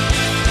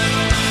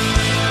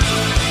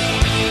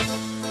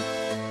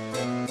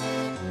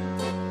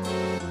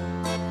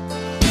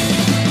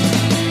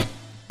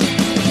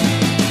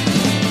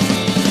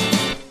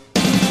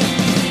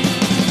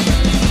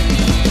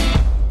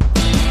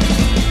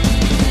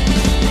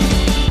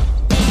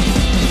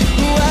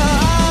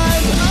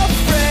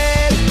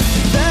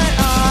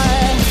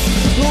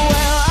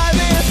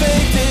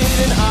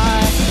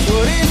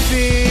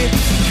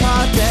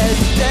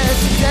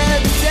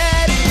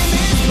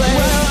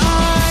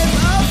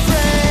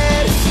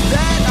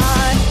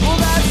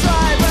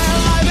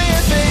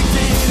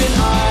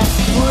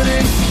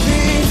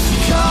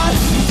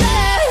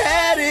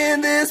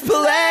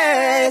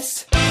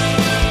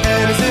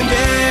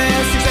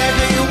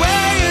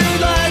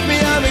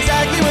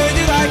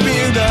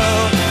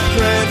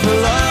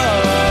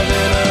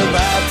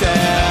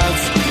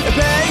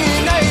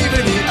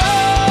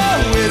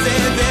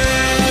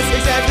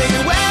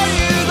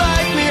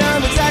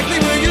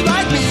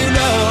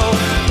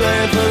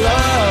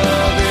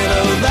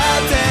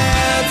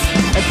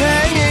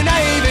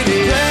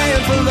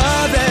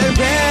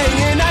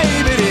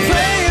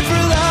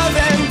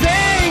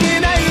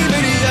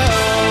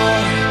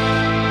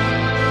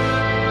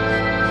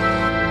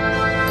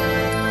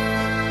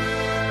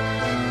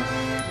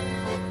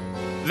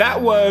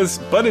 That was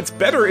But It's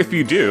Better If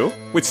You Do,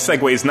 which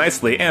segues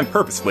nicely and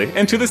purposefully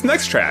into this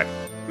next track.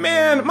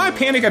 Man, my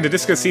Panic at the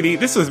Disco CD,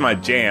 this was my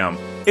jam.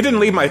 It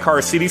didn't leave my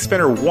car's CD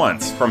spinner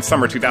once from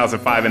summer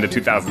 2005 into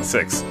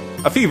 2006.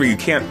 A Fever You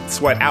Can't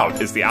Sweat Out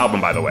is the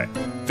album, by the way.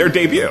 Their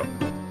debut.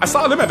 I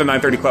saw them at the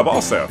 930 Club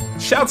also.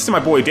 Shouts to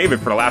my boy David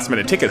for the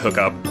last-minute ticket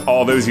hookup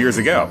all those years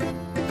ago.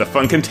 The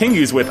fun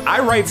continues with I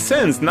Write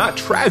Sins, Not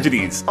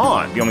Tragedies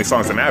on The Only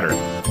Songs That Matter.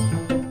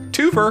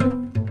 Twofer.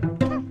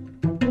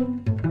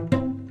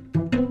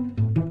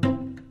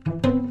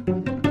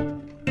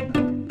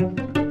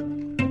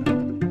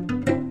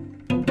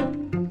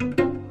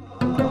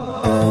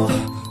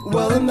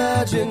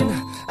 imagine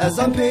as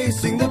I'm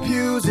pacing the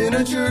pews in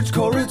a church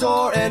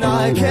corridor, and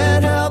I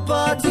can't help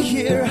but to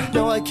hear,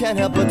 no, I can't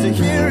help but to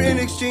hear an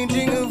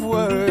exchanging of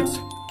words.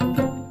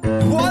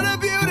 What a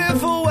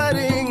beautiful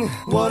wedding,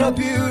 what a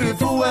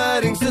beautiful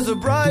wedding, says a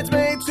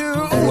bridesmaid to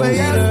a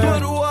waiter.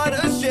 But what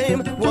a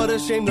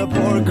shame, the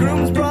poor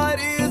groom's bride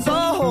is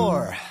a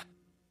whore.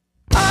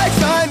 I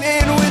chime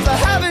in with a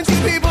haven't you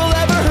people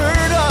ever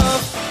heard of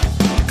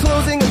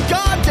closing a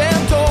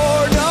goddamn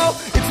door? No,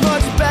 it's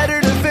much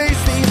better to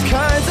face these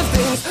kinds of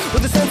things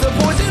with a sense of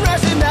poison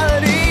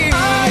rationality. I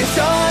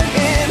chime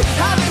in,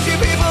 haven't you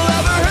people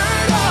ever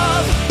heard of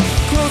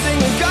closing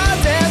a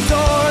goddamn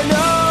door?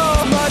 No,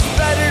 it's much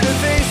better to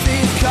face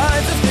these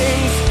kinds of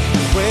things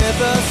with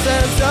a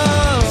sense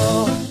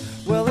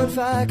of, well, in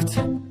fact,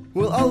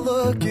 well, I'll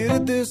look at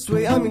it this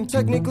way. I mean,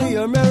 technically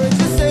our marriage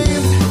is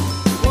saved.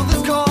 Well,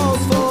 this calls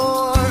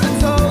for a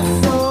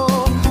toast, so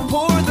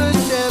pour the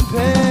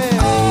champagne.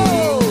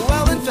 Oh,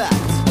 well, in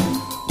fact,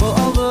 well,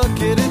 I'll look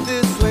at it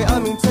this way. I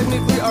mean,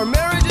 technically our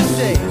marriage is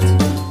saved.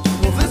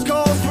 Well, this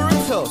calls for a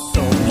toast,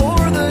 so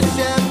pour the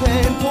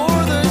champagne,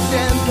 pour the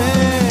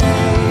champagne.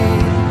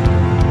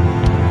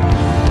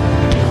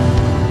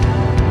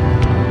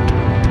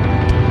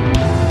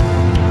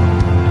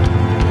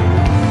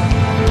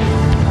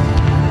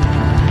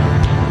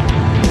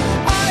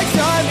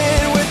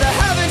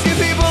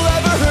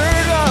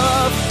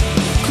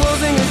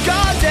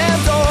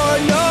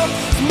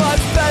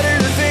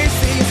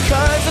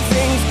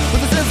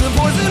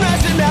 Poison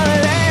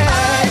rationality. I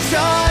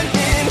chime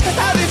in.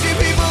 Haven't you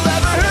people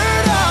ever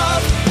heard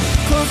of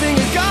closing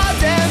a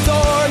goddamn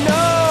door?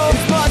 No,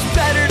 it's much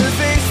better to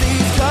face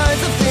these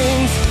kinds of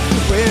things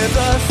with a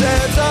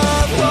sense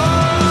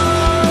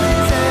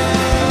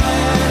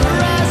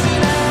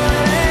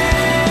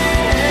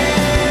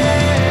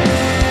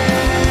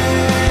of poison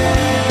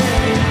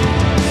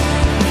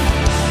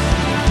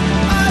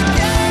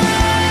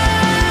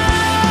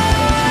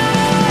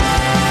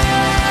rationality.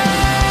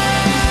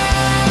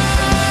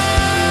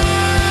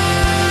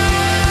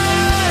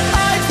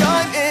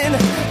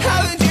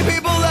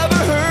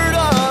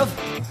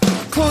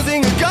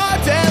 Closing a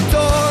goddamn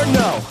door,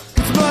 no.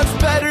 It's much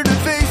better to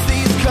face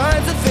these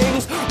kinds of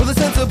things with a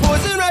sense of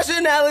poison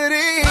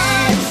rationality.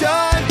 I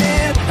chime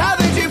in,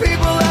 haven't you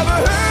people ever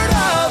heard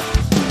of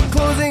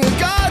closing a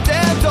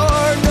goddamn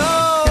door?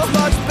 No, it's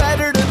much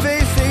better to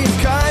face these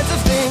kinds of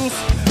things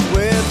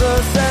with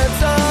a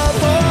sense of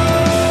poison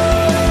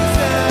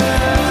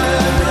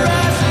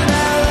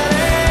rationality.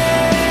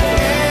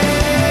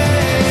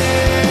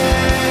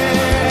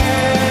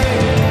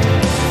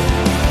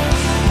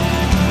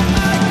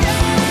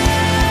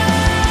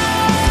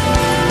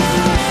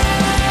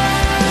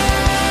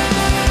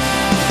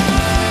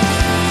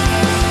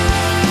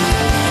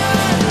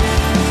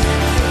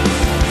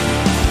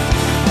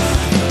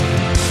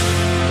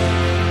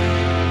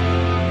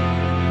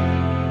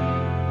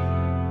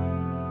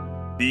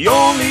 The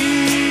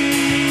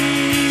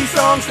only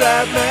songs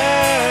that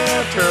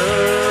matter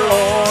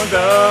on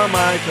the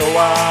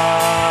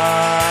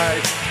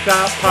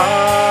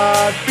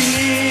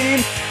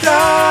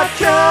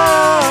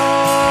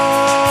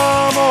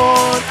microwise.podbean.com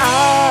on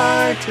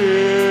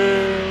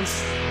iTunes.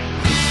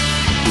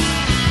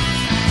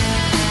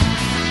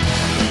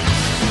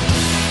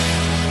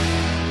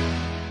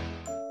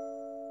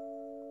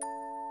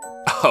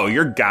 Oh,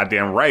 you're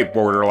goddamn right,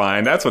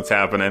 Borderline. That's what's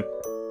happening.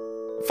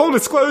 Full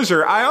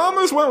disclosure, I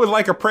almost went with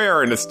Like a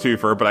Prayer in this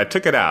twofer, but I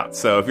took it out.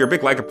 So if you're a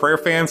big Like a Prayer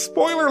fan,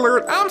 spoiler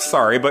alert, I'm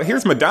sorry, but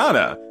here's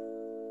Madonna.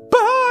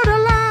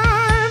 Borderline!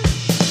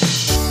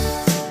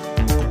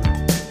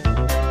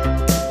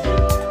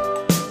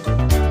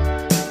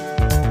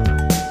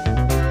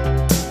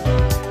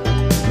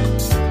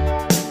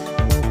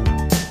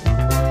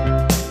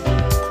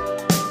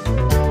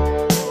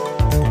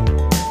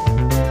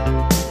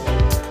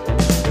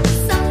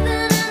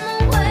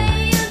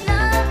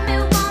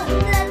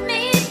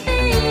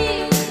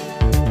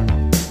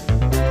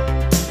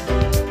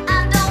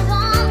 I don't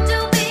want to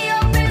be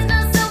your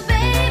business, so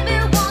baby,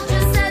 won't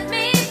you set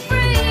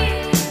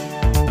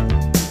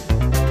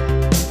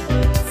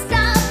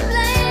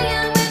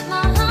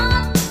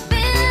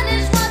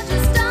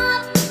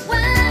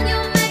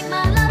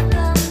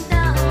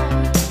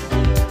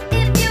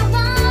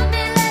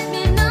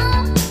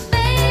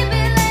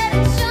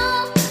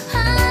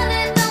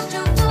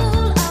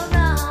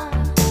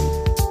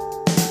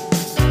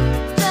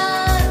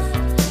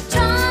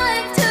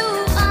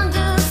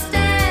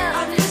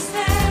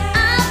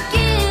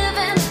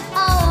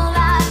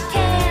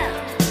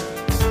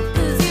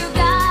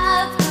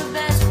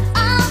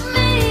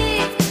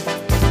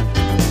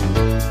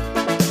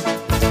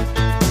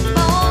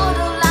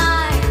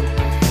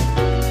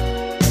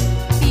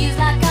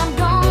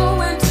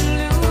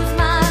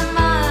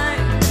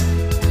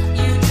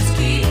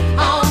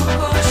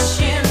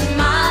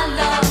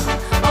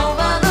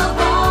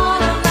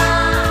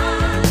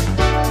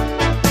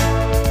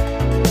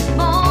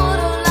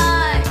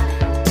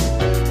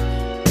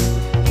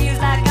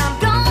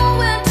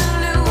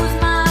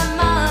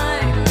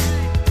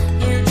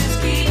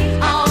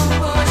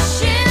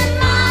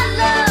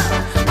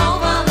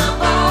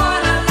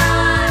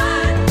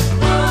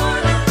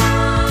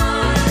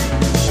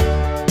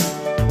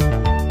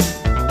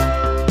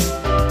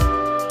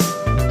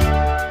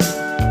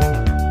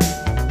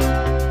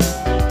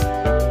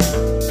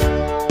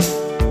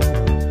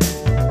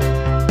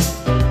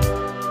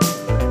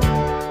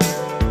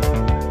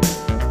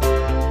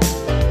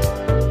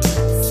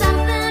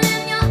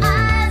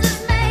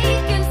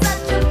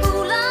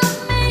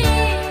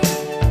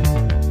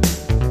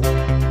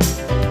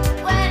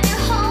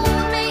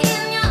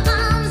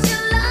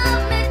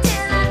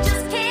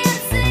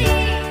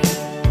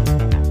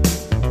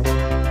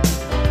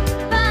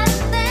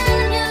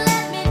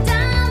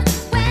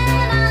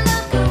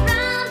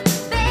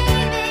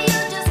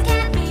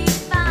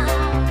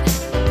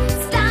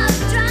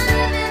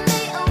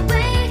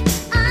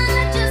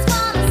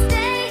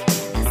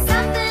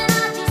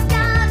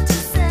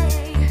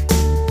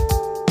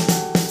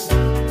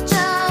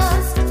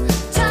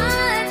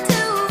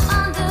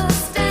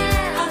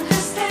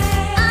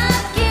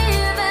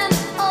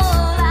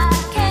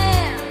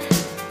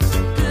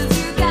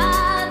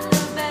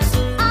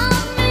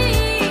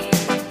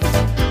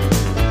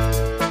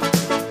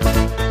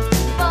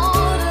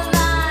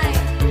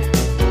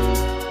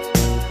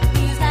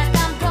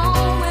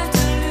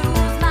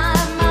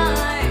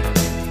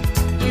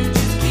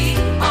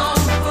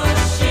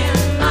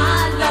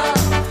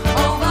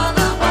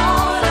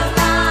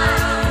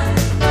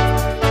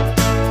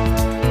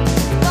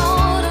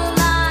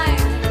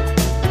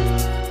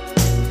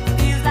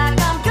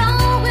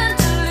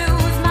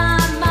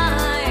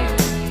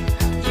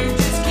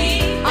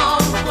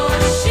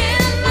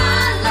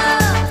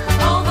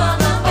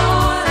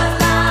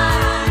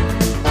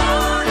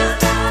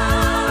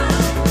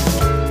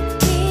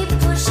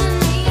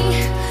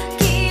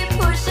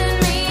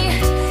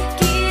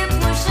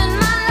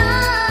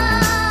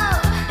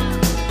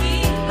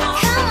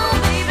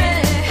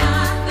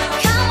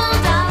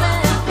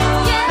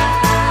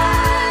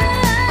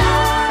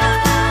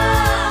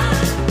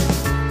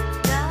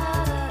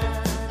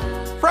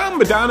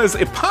Madonna's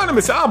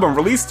eponymous album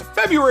released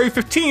February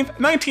 15th,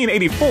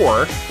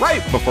 1984,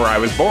 right before I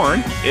was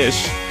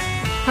born-ish.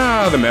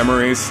 Ah, the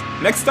memories.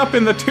 Next up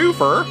in the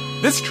twofer,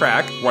 this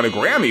track won a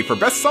Grammy for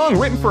Best Song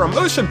Written for a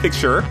Motion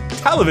Picture,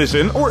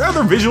 Television, or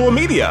Other Visual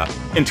Media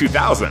in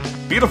 2000.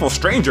 Beautiful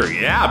Stranger,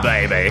 yeah,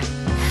 baby.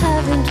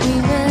 Haven't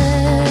we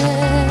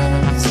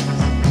met?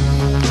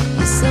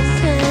 You're some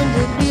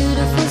kind of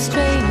beautiful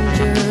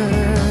stranger.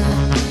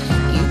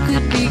 You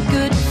could be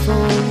good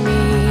for me.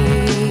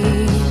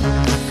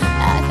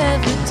 I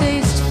have a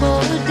taste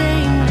for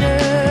danger.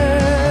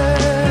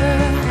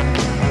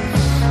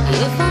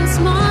 If I'm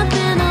smart,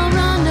 then I'll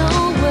run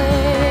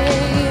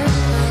away.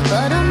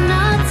 But I'm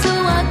not, so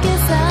I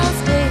guess I'll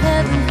stay,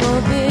 heaven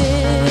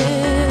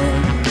forbid.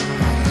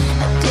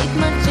 I take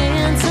my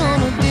chance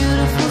on a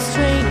beautiful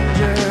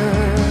stranger.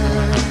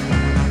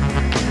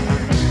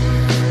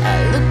 I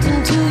looked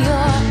into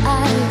your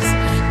eyes,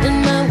 and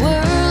my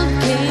world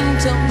came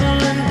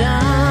tumbling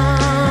down.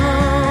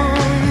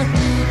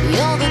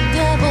 You're the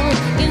devil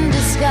in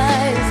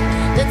disguise,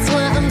 that's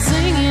why I'm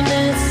singing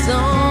this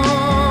song.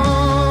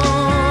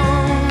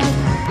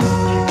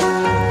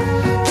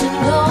 To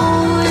know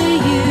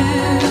you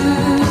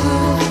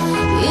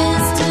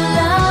is to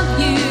love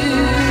you.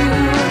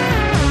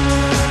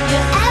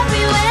 You're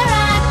everywhere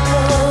I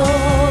go,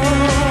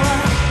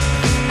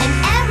 and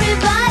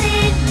everybody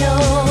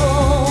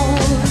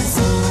knows.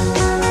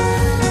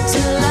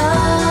 To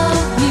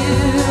love you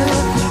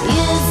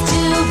is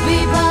to be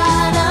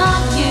part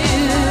of you.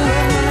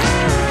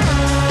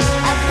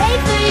 I pay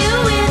for you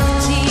with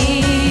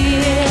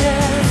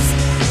tears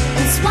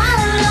and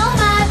swallow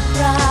my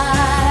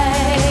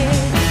pride.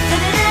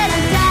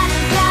 Beautiful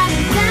stranger.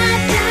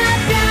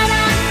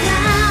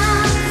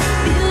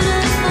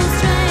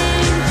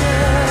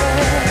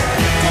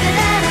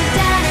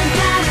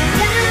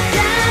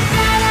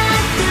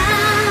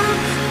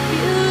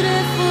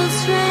 Beautiful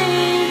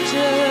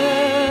stranger.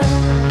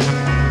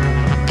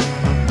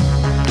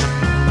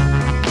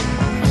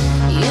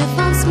 If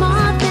I'm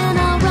smart, then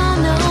I'll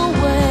run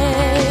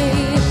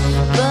away.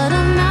 But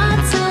I'm not,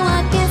 so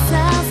I guess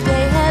I'll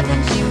stay.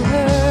 Haven't you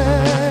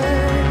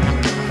heard?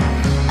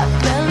 I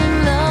fell in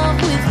love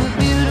with a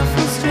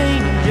beautiful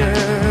stranger.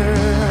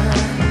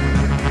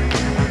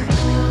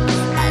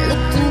 I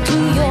looked into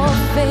your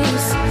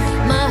face,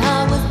 my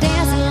heart was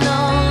dancing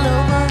all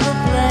over the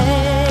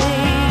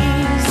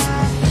place.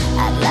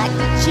 I'd like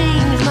to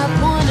change my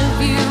point of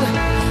view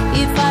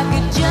if I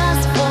could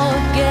just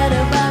forget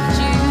about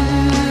you.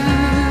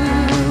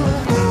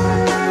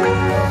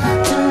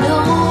 To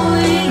know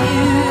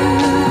you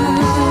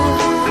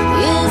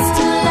is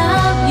to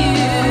love you.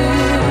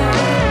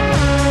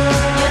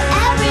 You're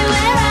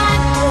everywhere I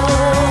go,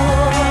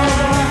 and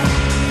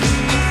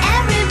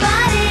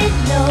everybody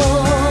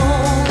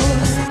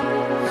knows.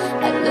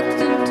 I looked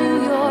into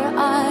your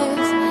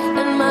eyes,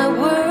 and my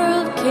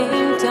world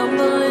came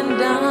tumbling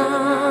down.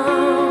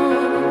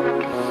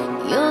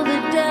 You're the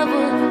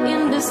devil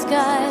in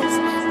disguise,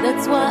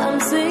 that's why I'm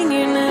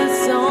singing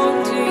this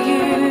song to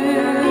you.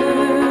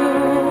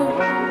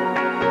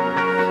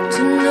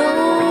 To know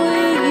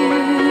you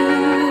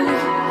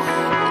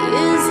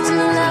is to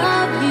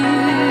love you.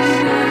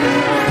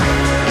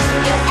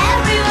 You're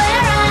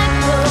everywhere I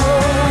go,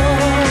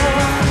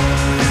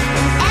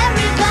 and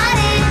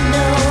everybody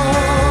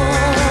knows.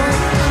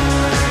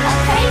 I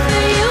pay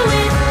for you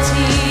with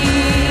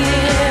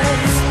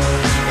tears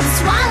and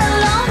swallow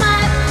all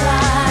my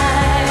pride.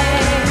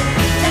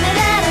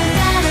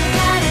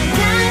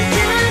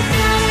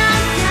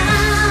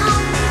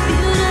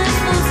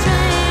 Beautiful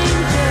stranger.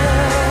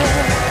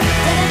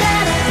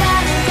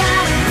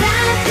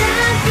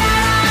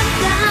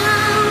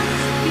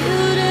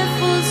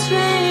 Beautiful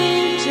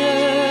stranger.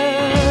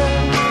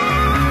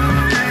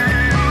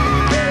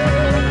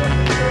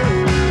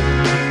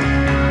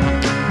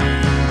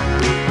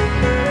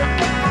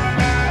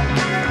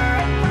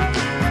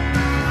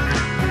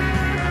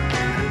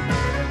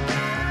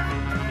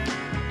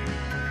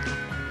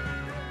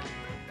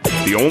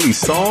 The only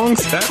songs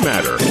that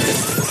matter.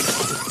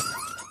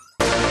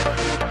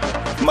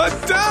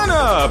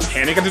 Madonna,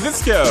 Panic at the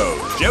Disco,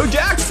 Joe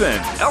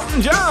Jackson,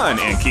 Elton John,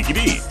 and Kiki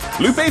D,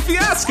 Lupe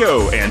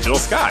Fiasco, and Jill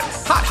Scott.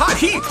 Hot, hot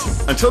heat.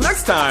 Until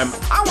next time,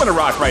 I want to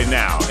rock right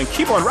now and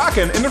keep on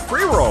rocking in the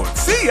free world.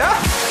 See ya!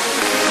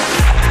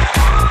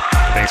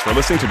 Thanks for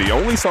listening to the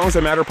Only Songs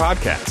That Matter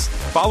podcast.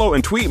 Follow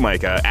and tweet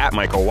Micah at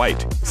Michael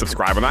White.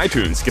 Subscribe on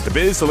iTunes. Get the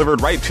biz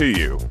delivered right to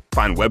you.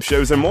 Find web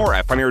shows and more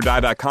at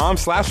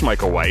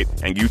funnyordie.com/Michael White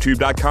and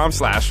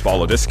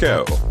youtube.com/follow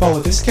disco.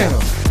 Follow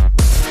discount.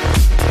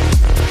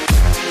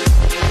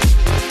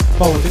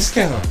 Follow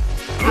discount.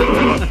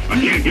 I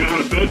can't get out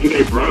of bed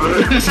today,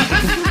 brother.